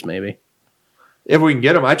 44s, maybe. If we can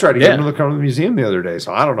get him. I tried to get him to come to the museum the other day,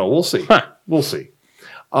 so I don't know. We'll see. Huh. We'll see.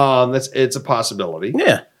 It's a possibility.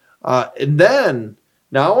 Yeah. And then,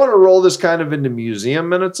 now I want to roll this kind of into museum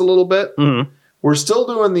minutes a little bit. Mm-hmm. We're still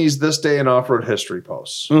doing these This Day in Off-Road History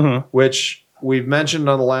posts, which we've mentioned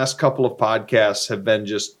on the last couple of podcasts have been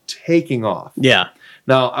just taking off. Yeah.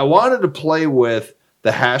 Now, I wanted to play with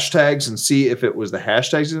the hashtags and see if it was the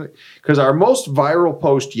hashtags, because our most viral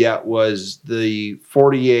post yet was the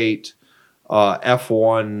 48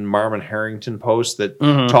 F1 Marmon Harrington post that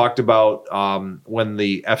talked about when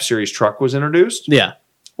the F-Series truck was introduced. Yeah.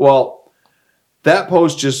 Well, that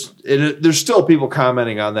post there's still people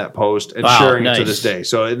commenting on that post and sharing it to this day.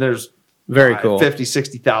 So, and there's very cool 50,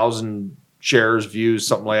 60,000 shares, views,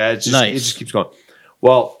 something like that. It just keeps going.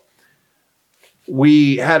 Well,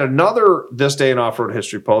 we had another This Day in Off-Road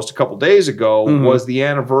History post a couple days ago. Was the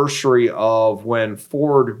anniversary of when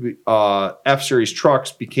Ford F-Series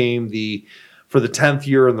trucks became for the 10th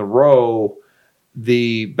year in the row,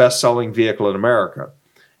 the best-selling vehicle in America.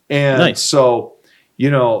 And so,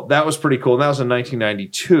 that was pretty cool. And that was in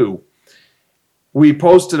 1992. We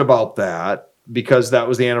posted about that because that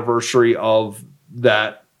was the anniversary of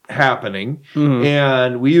that happening.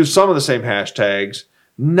 And we used some of the same hashtags.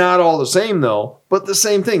 Not all the same, though, but the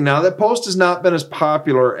same thing. Now, that post has not been as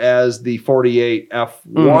popular as the 48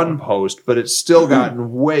 F1 post, but it's still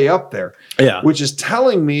gotten way up there. Yeah. Which is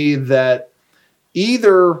telling me that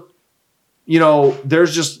either,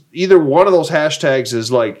 there's just either one of those hashtags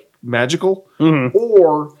is like magical,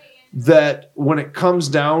 or that when it comes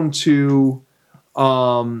down to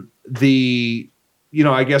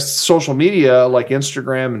I guess social media like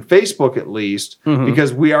Instagram and Facebook at least,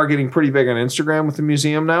 because we are getting pretty big on Instagram with the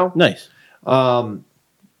museum now. Nice.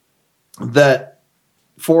 That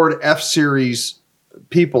Ford F-Series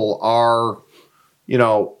people are,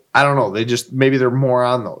 I don't know. Maybe they're more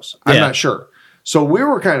on those. I'm not sure. So we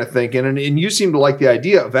were kind of thinking, and you seem to like the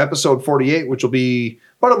idea of episode 48, which will be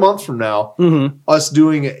about a month from now, us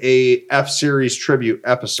doing a F-Series tribute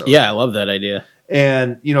episode. Yeah, I love that idea.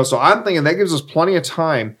 And, so I'm thinking that gives us plenty of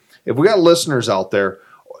time. If we got listeners out there,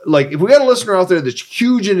 like if we got a listener out there that's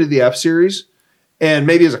huge into the F-Series and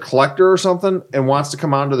maybe is a collector or something and wants to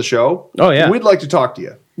come onto the show, we'd like to talk to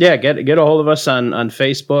you. Yeah, get a hold of us on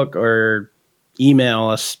Facebook or email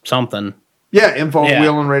us something. Yeah,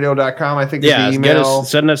 info@wheelinradio.com, I think is the email.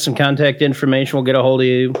 Send us some contact information. We'll get a hold of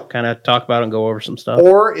you, kind of talk about it and go over some stuff.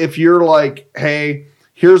 Or if you're like, hey,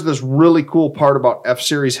 here's this really cool part about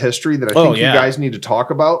F-Series history that I think you guys need to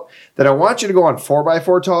talk about, that I want you to go on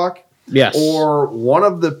 4x4 Talk. Yes. Or one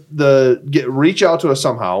of reach out to us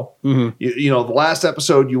somehow. The last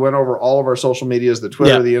episode, you went over all of our social medias, the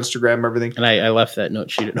Twitter, the Instagram, everything. And I left that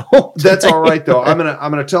note sheet at home. That's all right, though. I'm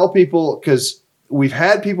gonna tell people, because we've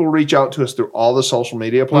had people reach out to us through all the social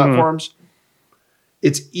media platforms.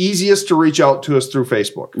 It's easiest to reach out to us through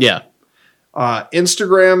Facebook. Yeah.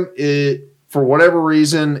 Instagram, for whatever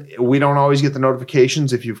reason, we don't always get the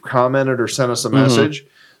notifications if you've commented or sent us a message.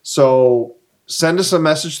 So send us a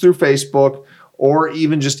message through Facebook, or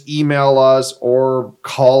even just email us or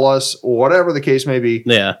call us, or whatever the case may be.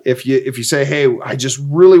 Yeah. If you say, hey, I just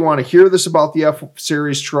really want to hear this about the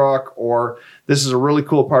F-Series truck, or this is a really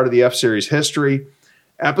cool part of the F-Series history,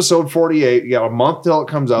 episode 48, you got a month till it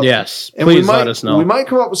comes out. Yes. And Please let us know. We might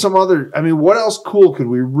come up with some other, what else cool could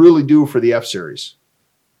we really do for the F-Series?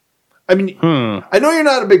 I know you're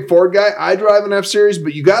not a big Ford guy. I drive an F-Series,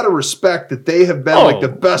 but you got to respect that they have been like the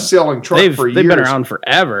best-selling truck for years. They've been around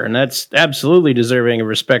forever, and that's absolutely deserving of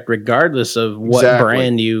respect, regardless of what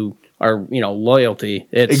brand you are, loyalty.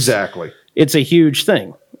 Exactly. It's a huge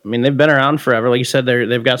thing. I mean, they've been around forever. Like you said,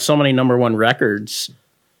 they've got so many number one records,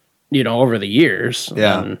 over the years.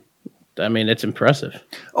 Yeah. And, it's impressive.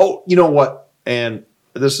 Oh, you know what? And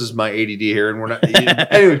this is my ADD here, and we're not.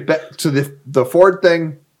 Anyway, back to the Ford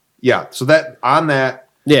thing. Yeah, so get a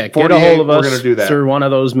hold of us. We're going to do that through one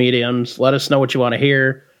of those mediums. Let us know what you want to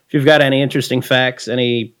hear. If you've got any interesting facts,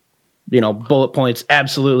 any bullet points,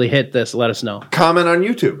 absolutely hit this. Let us know. Comment on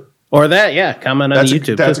YouTube. Or that, comment on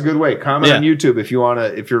YouTube. That's a good way. Comment on YouTube if you want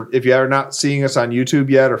to. If you are not seeing us on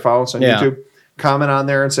YouTube yet or follow us on YouTube, comment on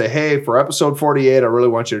there and say, hey, for episode 48, I really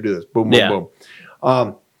want you to do this. Boom, boom,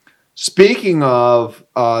 boom. Speaking of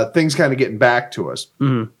things kind of getting back to us,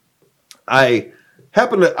 I'm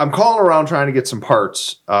calling around trying to get some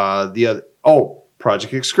parts.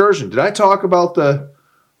 Project Excursion. Did I talk about the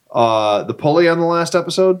pulley on the last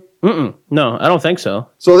episode? No, I don't think so.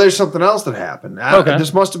 So there's something else that happened.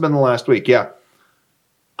 This must have been the last week. Yeah.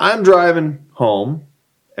 I'm driving home.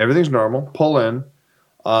 Everything's normal. Pull in.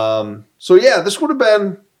 This would have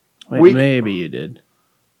been. Maybe you did.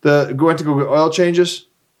 Went to go get oil changes.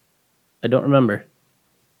 I don't remember.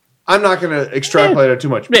 I'm not going to extrapolate it too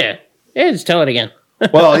much. Yeah, just tell it again.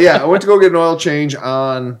 Well, yeah, I went to go get an oil change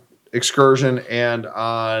on Excursion and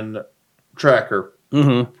on Tracker.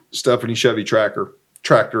 Stephanie Chevy Tractor.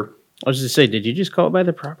 I was just say, did you just call it by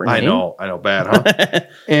the proper name? I know, bad, huh?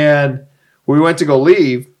 And we went to go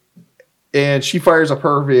leave, and she fires up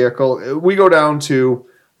her vehicle. We go down to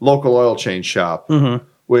local oil change shop,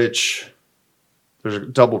 which there's a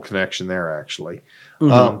double connection there, actually.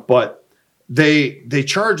 But they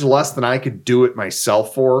charge less than I could do it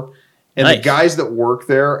myself for. And the guys that work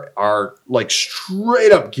there are like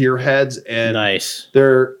straight up gearheads, and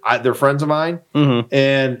they're friends of mine.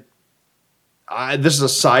 And this is a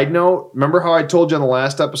side note. Remember how I told you on the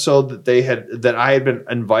last episode that I had been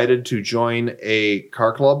invited to join a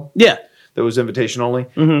car club? Yeah, that was invitation only.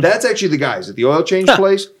 That's actually the guys at the oil change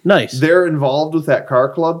place. Nice. They're involved with that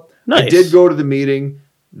car club. Nice. I did go to the meeting.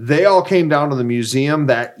 They all came down to the museum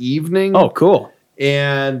that evening. Oh, cool.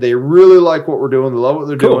 And they really like what we're doing. They love what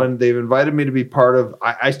they're doing. They've invited me to be part of.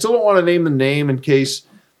 I still don't want to name the name in case,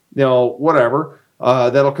 whatever.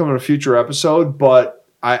 That'll come in a future episode. But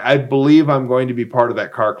I believe I'm going to be part of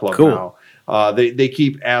that car club now. They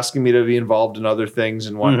keep asking me to be involved in other things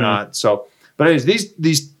and whatnot. So, but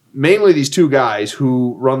anyways, mainly these two guys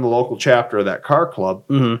who run the local chapter of that car club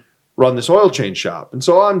run this oil change shop. And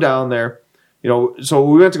so I'm down there. So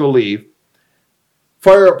we went to go leave.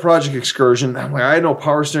 Fire up Project Excursion. I'm like, I had no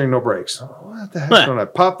power steering, no brakes. What the heck's going on? I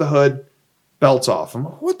pop the hood, belts off. I'm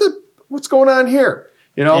like, what's going on here?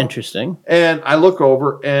 Interesting. And I look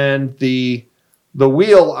over, and the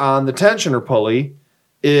wheel on the tensioner pulley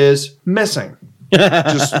is missing.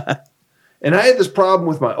 And I had this problem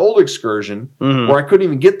with my old Excursion where I couldn't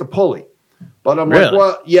even get the pulley. But I'm like,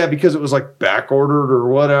 well, yeah, because it was like back ordered or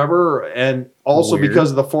whatever, and also because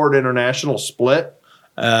of the Ford International split.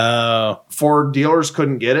 Ford dealers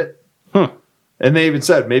couldn't get it. And they even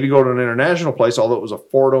said maybe go to an international place, although it was a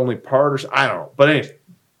Ford only part, or I don't know. But anyway,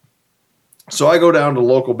 so I go down to a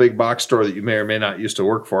local big box store that you may or may not used to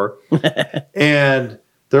work for, and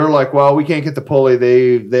they're like, well, we can't get the pulley.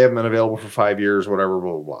 They haven't been available for 5 years, whatever,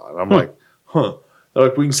 blah, blah, blah. And I'm like, They're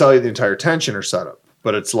like, we can sell you the entire tensioner setup,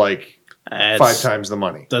 but it's like 5 times the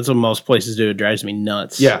money. That's what most places do. It drives me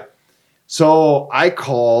nuts. Yeah. So I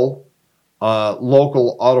call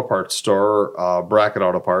local auto parts store, Bracket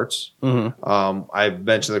Auto Parts. I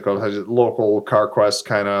mentioned the local CarQuest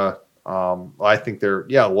kind of. I think they were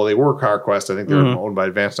CarQuest. I think they're owned by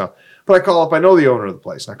Advance now. But I call up. I know the owner of the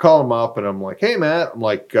place, and I call him up, and I'm like, "Hey, Matt," I'm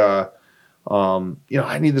like, I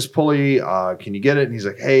need this pulley. Can you get it? And he's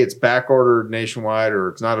like, "Hey, it's back ordered nationwide, or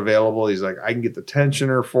it's not available." He's like, "I can get the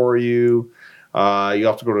tensioner for you. You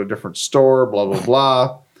have to go to a different store." Blah blah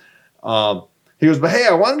blah. He goes, "But hey,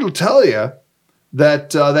 I wanted to tell you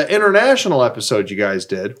that international episode you guys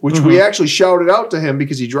did, which we actually shouted out to him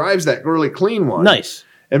because he drives that really clean one. Nice.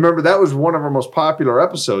 And remember, that was one of our most popular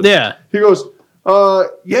episodes. Yeah. He goes,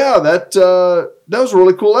 yeah, that was a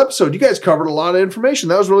really cool episode. You guys covered a lot of information.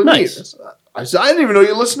 That was really neat. I said, I didn't even know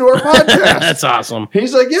you listened to our podcast. That's awesome.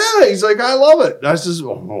 He's like, yeah. He's like, I love it. I says,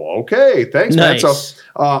 oh, okay, thanks, man. So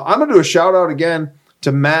I'm going to do a shout out again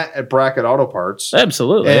to Matt at Bracket Auto Parts.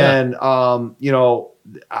 Absolutely. And, you know,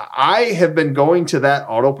 I have been going to that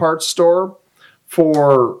auto parts store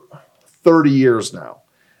for 30 years now.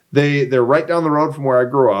 They're right down the road from where I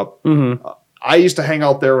grew up. Mm-hmm. I used to hang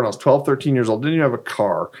out there when I was 12, 13 years old. Didn't even have a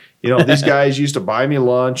car. You know, these guys used to buy me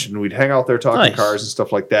lunch, and we'd hang out there talking cars and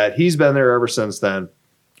stuff like that. He's been there ever since then.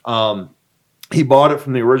 He bought it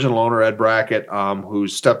from the original owner, Ed Brackett,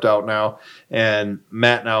 who's stepped out now, and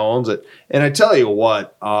Matt now owns it. And I tell you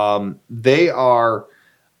what, they are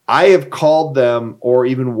 – I have called them or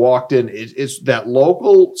even walked in. It's that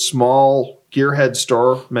local, small – gearhead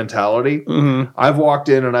store mentality. Mm-hmm. I've walked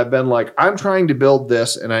in and I've been like, I'm trying to build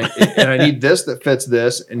this and I need this that fits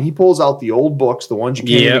this. And he pulls out the old books, the ones you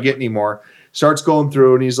can't even get anymore, starts going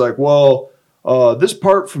through and he's like, well, this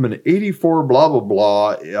part from an 84 blah, blah,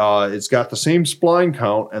 blah, it's got the same spline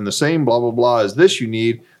count and the same blah, blah, blah as this you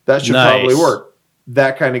need. That should probably work.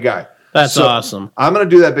 That kind of guy. That's awesome. I'm going to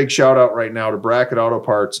do that big shout out right now to Bracket Auto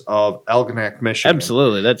Parts of Algonac, Michigan.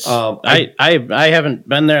 Absolutely. That's I haven't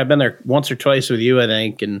been there. I've been there once or twice with you, I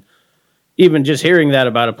think, and even just hearing that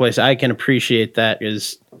about a place, I can appreciate that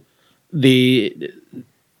is the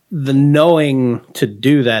knowing to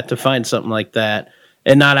do that, to find something like that,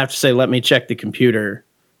 and not have to say, "Let me check the computer,"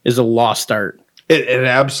 is a lost art. It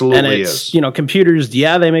absolutely is. You know, computers,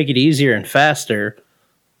 they make it easier and faster,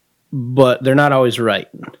 but they're not always right.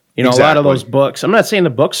 You know, a lot of those books, I'm not saying the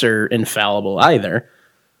books are infallible either,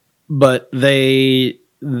 but a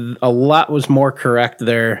lot was more correct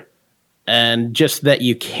there, and just that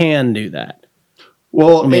you can do that.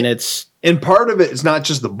 Well, I mean, and part of it is not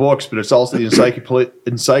just the books, but it's also the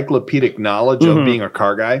encyclopedic knowledge of being a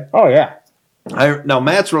car guy. Oh, yeah. Now,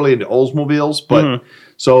 Matt's really into Oldsmobiles, but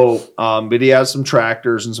but he has some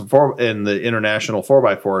tractors and and the international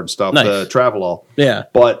 4x4 and stuff, the Travelall. Yeah.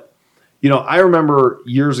 But you know, I remember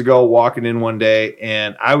years ago walking in one day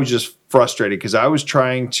and I was just frustrated because I was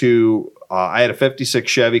trying to, I had a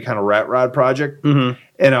 56 Chevy kind of rat rod project and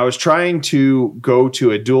I was trying to go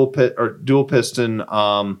to a dual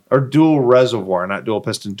reservoir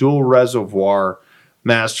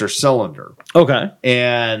master cylinder. Okay.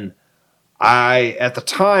 And at the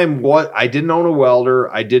time, I didn't own a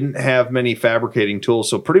welder. I didn't have many fabricating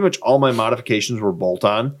tools. So pretty much all my modifications were bolt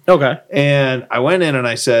on. Okay. And I went in and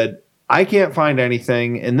I said, I can't find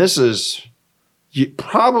anything, and this is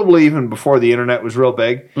probably even before the internet was real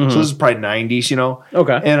big. So this is probably 90s, you know.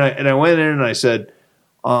 Okay. And I went in and I said,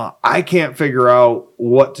 I can't figure out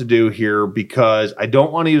what to do here because I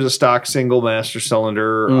don't want to use a stock single master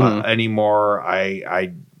cylinder anymore.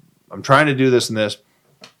 I'm trying to do this and this.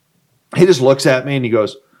 He just looks at me and he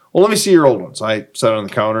goes, well, let me see your old ones. I sat on the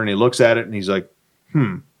counter and he looks at it and he's like,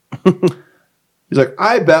 He's like,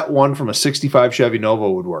 I bet one from a 65 Chevy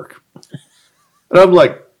Nova would work. And I'm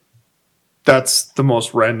like, that's the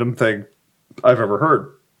most random thing I've ever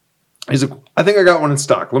heard. He's like, I think I got one in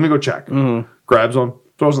stock. Let me go check. Grabs one,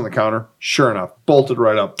 throws it on the counter. Sure enough, bolted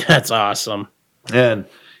right up. That's awesome. And,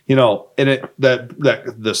 you know,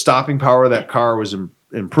 that the stopping power of that car was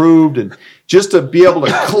improved. And just to be able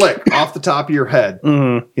to click off the top of your head,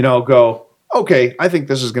 you know, go, okay, I think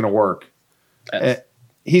this is going to work.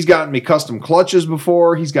 He's gotten me custom clutches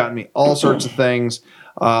before. He's gotten me all sorts of things.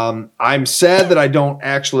 I'm sad that I don't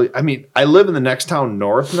actually, I live in the next town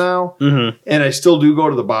north now, and I still do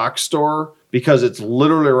go to the box store because it's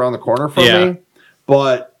literally around the corner from me.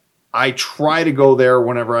 But I try to go there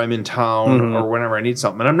whenever I'm in town or whenever I need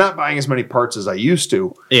something. And I'm not buying as many parts as I used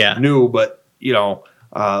to. Yeah. New, but, you know,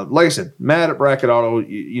 like I said, Matt at Bracket Auto,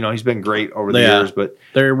 you know, he's been great over the years. But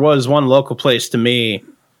there was one local place to me,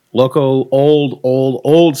 local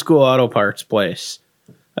old school auto parts place.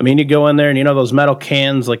 I mean, you go in there and you know those metal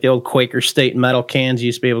cans, like the old Quaker State metal cans you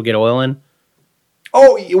used to be able to get oil in?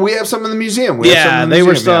 Oh, we have some in the museum. They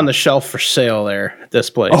were still on the shelf for sale there at this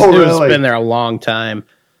place. Oh, really? It's been there a long time.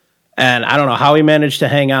 And I don't know how he managed to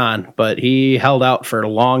hang on, but he held out for a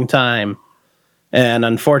long time. And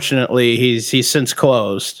unfortunately, he's since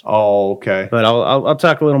closed. Oh, okay. But I'll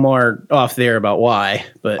talk a little more off the air about why.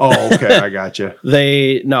 But okay, I got you.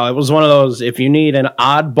 It was one of those. If you need an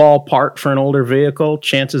oddball part for an older vehicle,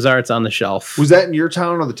 chances are it's on the shelf. Was that in your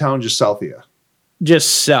town or the town just south of you?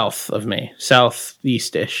 Just south of me,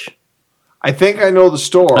 southeast-ish. I think I know the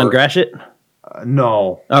store on Gratiot.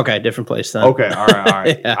 No. Okay, different place then. Okay, all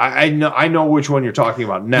right. Yeah. I know which one you're talking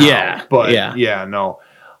about now. Yeah, but yeah. no.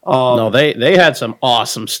 No, they had some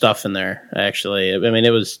awesome stuff in there. Actually, I mean, it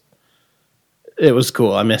was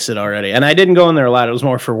cool. I miss it already, and I didn't go in there a lot. It was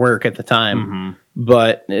more for work at the time.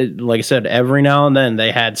 But like I said, every now and then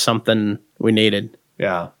they had something we needed.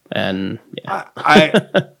 Yeah. And yeah.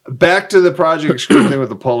 I back to the Project Excursion thing with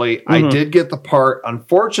the pulley. I did get the part.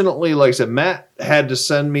 Unfortunately, like I said, Matt had to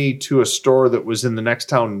send me to a store that was in the next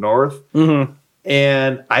town north,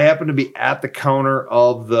 and I happened to be at the counter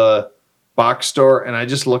of the box store, and I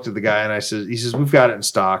just looked at the guy and he says, we've got it in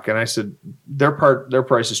stock, and I said, their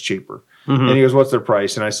price is cheaper. And he goes, what's their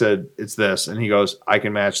price? And I said, it's this. And he goes, I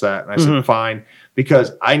can match that. And I said, fine.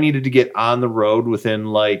 Because I needed to get on the road within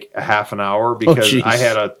like a half an hour because I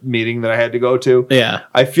had a meeting that I had to go to. Yeah.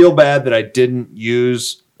 I feel bad that I didn't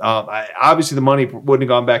use, obviously the money wouldn't have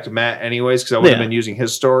gone back to Matt anyways because I would have been using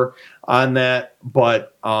his store on that.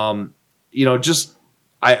 But, just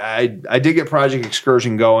I did get Project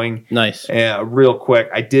Excursion going. Nice. Real quick.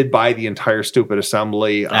 I did buy the entire stupid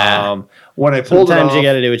assembly. When I pulled Sometimes it off, you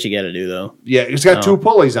got to do what you got to do, though. Yeah, it's got two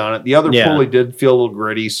pulleys on it. The other pulley did feel a little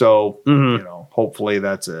gritty, so hopefully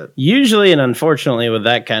that's it. Usually and unfortunately with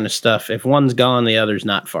that kind of stuff, if one's gone, the other's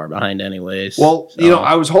not far behind anyways. Well,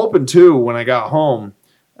 I was hoping too when I got home,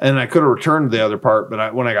 and I could have returned the other part,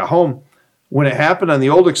 but when I got home, when it happened on the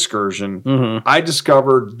old Excursion, I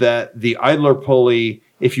discovered that the idler pulley,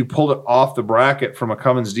 if you pulled it off the bracket from a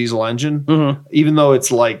Cummins diesel engine, even though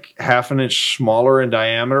it's like half an inch smaller in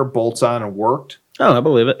diameter, bolts on and worked. Oh, I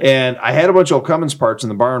believe it. And I had a bunch of old Cummins parts in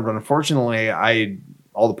the barn, but unfortunately,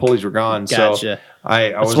 all the pulleys were gone. Gotcha. So I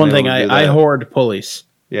That's one thing I hoard pulleys.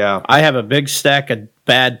 Yeah. I have a big stack of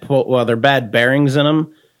they're bad bearings in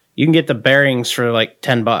them. You can get the bearings for like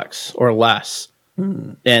 $10 or less.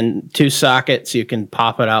 And 2 sockets, you can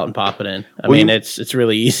pop it out and pop it in. I mean, it's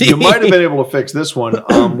really easy. You might have been able to fix this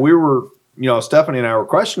one. We were, Stephanie and I were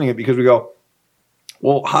questioning it because we go,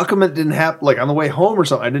 well, how come it didn't happen? Like on the way home or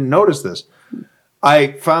something, I didn't notice this.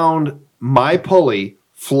 I found my pulley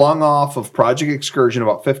flung off of Project Excursion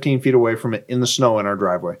about 15 feet away from it in the snow in our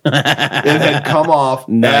driveway. It had come off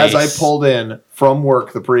as I pulled in from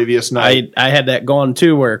work the previous night. I had that going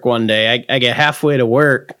to work one day. I get halfway to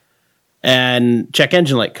work. And check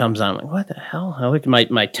engine light comes on. I'm like, what the hell? I look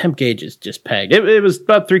at my temp gauge is just pegged. It was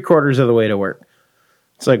about 3/4 of the way to work.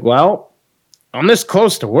 It's like, well, I'm this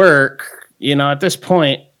close to work. At this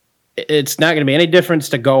point, it's not going to be any difference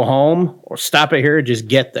to go home or stop it here or just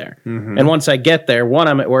get there. And once I get there, 1,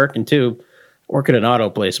 I'm at work, and 2, work at an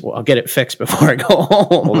auto place. Well, I'll get it fixed before I go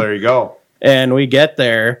home. Well, there you go. And we get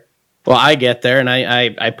there. Well, I get there, and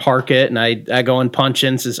I park it, and I go and punch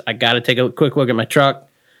in. Says, I got to take a quick look at my truck.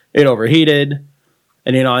 It overheated,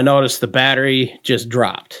 and I noticed the battery just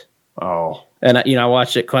dropped. Oh, and I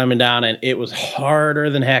watched it climbing down, and it was harder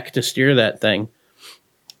than heck to steer that thing.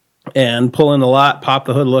 And pulling the lot, pop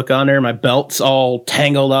the hood, look under. My belt's all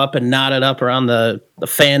tangled up and knotted up around the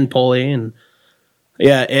fan pulley, and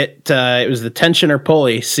it was the tensioner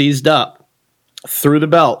pulley seized up through the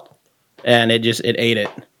belt, and it ate it.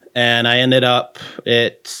 And I ended up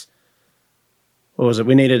what was it?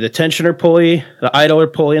 We needed a tensioner pulley, the idler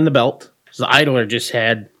pulley, and the belt. So the idler just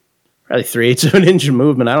had probably 3/8 of an inch of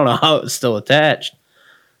movement. I don't know how it was still attached.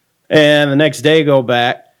 And the next day, go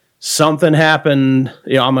back. Something happened,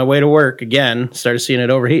 on my way to work again. Started seeing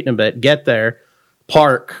it overheating a bit. Get there,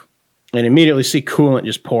 park, and immediately see coolant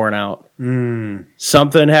just pouring out.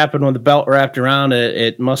 Something happened when the belt wrapped around it.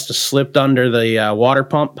 It must have slipped under the water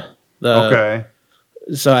pump. Okay.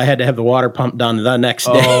 So I had to have the water pump done the next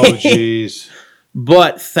day. Oh, jeez.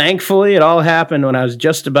 But thankfully, it all happened when I was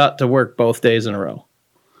just about to work both days in a row.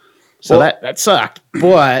 So that sucked.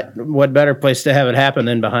 But what better place to have it happen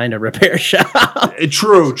than behind a repair shop?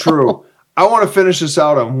 True. I want to finish this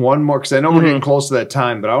out on one more, because I know we're getting close to that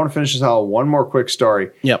time, but I want to finish this out on one more quick story.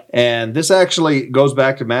 Yep. And this actually goes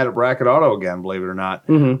back to Matt at Bracket Auto again, believe it or not.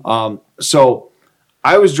 So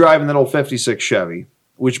I was driving that old 56 Chevy,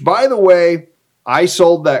 which, by the way, I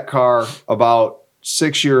sold that car about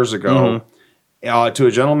 6 years ago. To a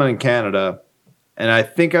gentleman in Canada, and I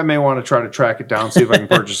think I may want to try to track it down, see if I can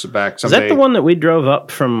purchase it back someday. Is that the one that we drove up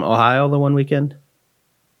from Ohio the one weekend?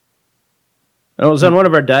 It was on one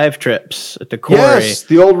of our dive trips at the quarry. Yes,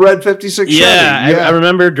 the old red 56 Chevy. I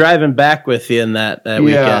remember driving back with you in that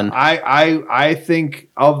weekend. I think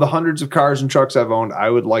of the hundreds of cars and trucks I've owned, I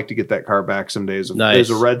would like to get that car back some days. Nice. There's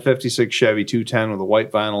a red 56 Chevy 210 with a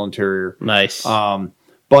white vinyl interior. Nice.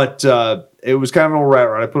 But it was kind of an old rat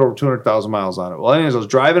rod. I put over 200,000 miles on it. Well, anyways, I was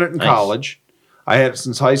driving it in college. I had it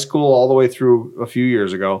since high school all the way through a few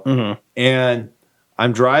years ago. And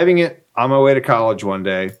I'm driving it on my way to college one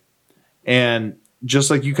day, and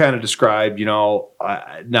just like you kind of described,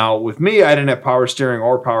 now with me, I didn't have power steering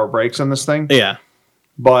or power brakes on this thing. Yeah.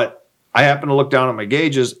 But I happened to look down at my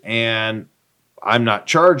gauges, and I'm not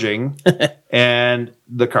charging, and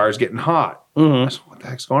the car's getting hot. I said, what the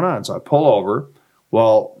heck's going on? So I pull over.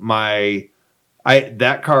 Well,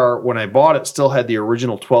 that car, when I bought it, still had the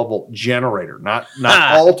original 12-volt generator, not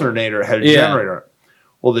alternator. It had a generator on it.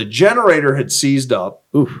 Well, the generator had seized up,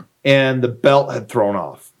 and the belt had thrown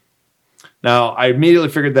off. Now, I immediately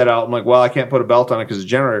figured that out. I'm like, well, I can't put a belt on it because it's a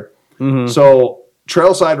generator. So,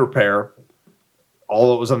 trailside repair,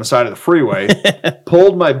 although it was on the side of the freeway,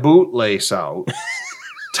 pulled my boot lace out,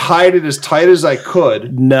 tied it as tight as I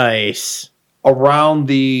could. Nice. Around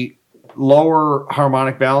the lower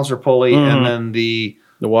harmonic balancer pulley and then the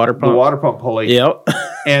water pump. The water pump pulley. Yep.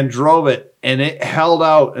 And drove it, and it held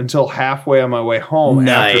out until halfway on my way home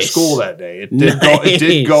after school that day. It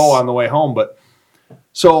did go on the way home, but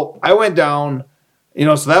so I went down,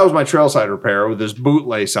 so that was my trailside repair with this boot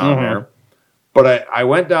lace on there. But I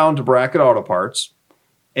went down to Bracket Auto Parts,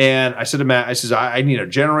 and I said to Matt, I need a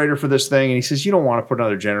generator for this thing. And he says, you don't want to put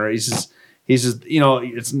another generator. He says,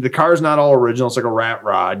 the car's not all original. It's like a rat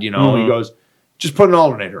rod, He goes, just put an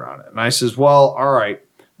alternator on it. And I says, well, all right.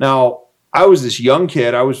 Now, I was this young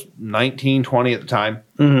kid. I was 19, 20 at the time.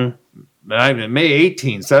 And I May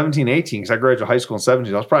 18, 17, 18, because I graduated high school in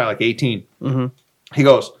 17. I was probably like 18. He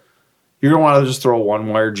goes, you're going to want to just throw a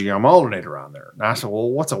one-wire GM alternator on there. And I said, well,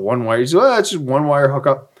 what's a one-wire? He said, well, it's just one-wire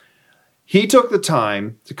hookup. He took the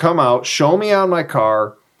time to come out, show me on my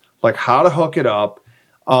car, like how to hook it up.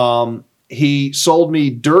 He sold me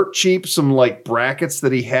dirt cheap some like brackets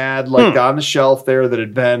that he had like on the shelf there that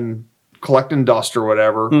had been collecting dust or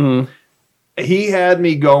whatever. He had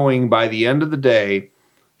me going by the end of the day,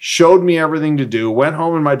 showed me everything to do, went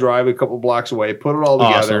home in my driveway a couple blocks away, put it all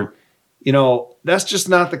together. That's just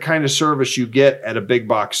not the kind of service you get at a big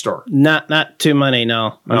box store. Not too many,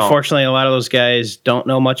 no. Unfortunately, a lot of those guys don't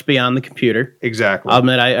know much beyond the computer. Exactly. I'll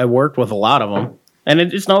admit I worked with a lot of them. And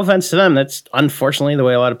it's no offense to them. That's unfortunately the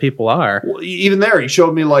way a lot of people are. Well, even there, he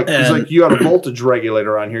showed me he's like, you got a voltage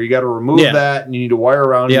regulator on here. You got to remove that, and you need to wire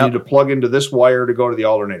around. You need to plug into this wire to go to the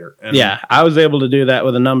alternator. And I was able to do that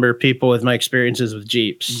with a number of people with my experiences with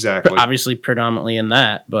Jeeps. Exactly. Obviously, predominantly in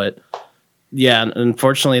that, but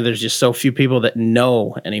unfortunately, there's just so few people that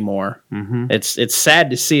know anymore. It's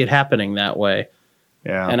sad to see it happening that way.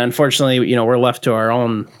 Yeah. And unfortunately, we're left to our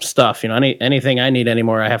own stuff. Anything I need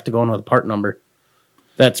anymore, I have to go in with a part number.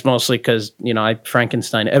 That's mostly because, I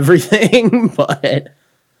Frankenstein everything, but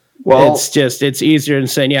it's easier than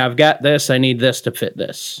saying, I've got this, I need this to fit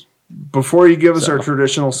this. Before you give us our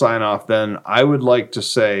traditional sign off, then I would like to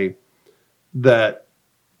say that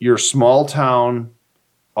your small town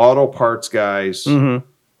auto parts guys and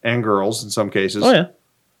girls in some cases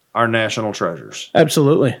are national treasures.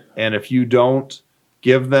 Absolutely. And if you don't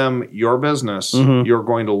give them your business, you're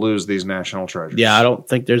going to lose these national treasures. Yeah, I don't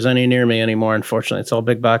think there's any near me anymore, unfortunately. It's all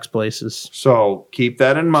big box places. So keep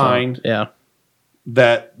that in mind.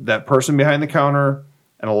 That person behind the counter,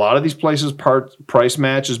 and a lot of these places price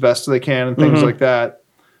match as best as they can and things like that.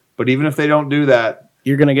 But even if they don't do that,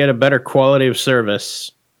 you're going to get a better quality of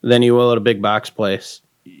service than you will at a big box place.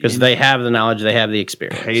 Because they have the knowledge, they have the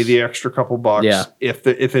experience. Pay the extra couple bucks. Yeah. If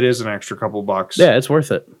it is an extra couple bucks. Yeah, it's worth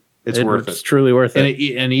it. It's worth it. It's truly worth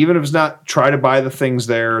it. And even if it's not, try to buy the things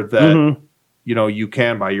there that you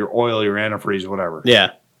can buy, your oil, your antifreeze, whatever.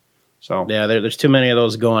 Yeah. So there's too many of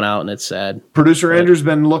those going out, and it's sad. Producer Andrew's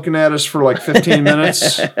been looking at us for like 15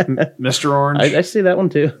 minutes. Mr. Orange. I see that one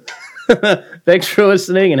too. Thanks for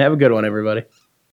listening, and have a good one, everybody.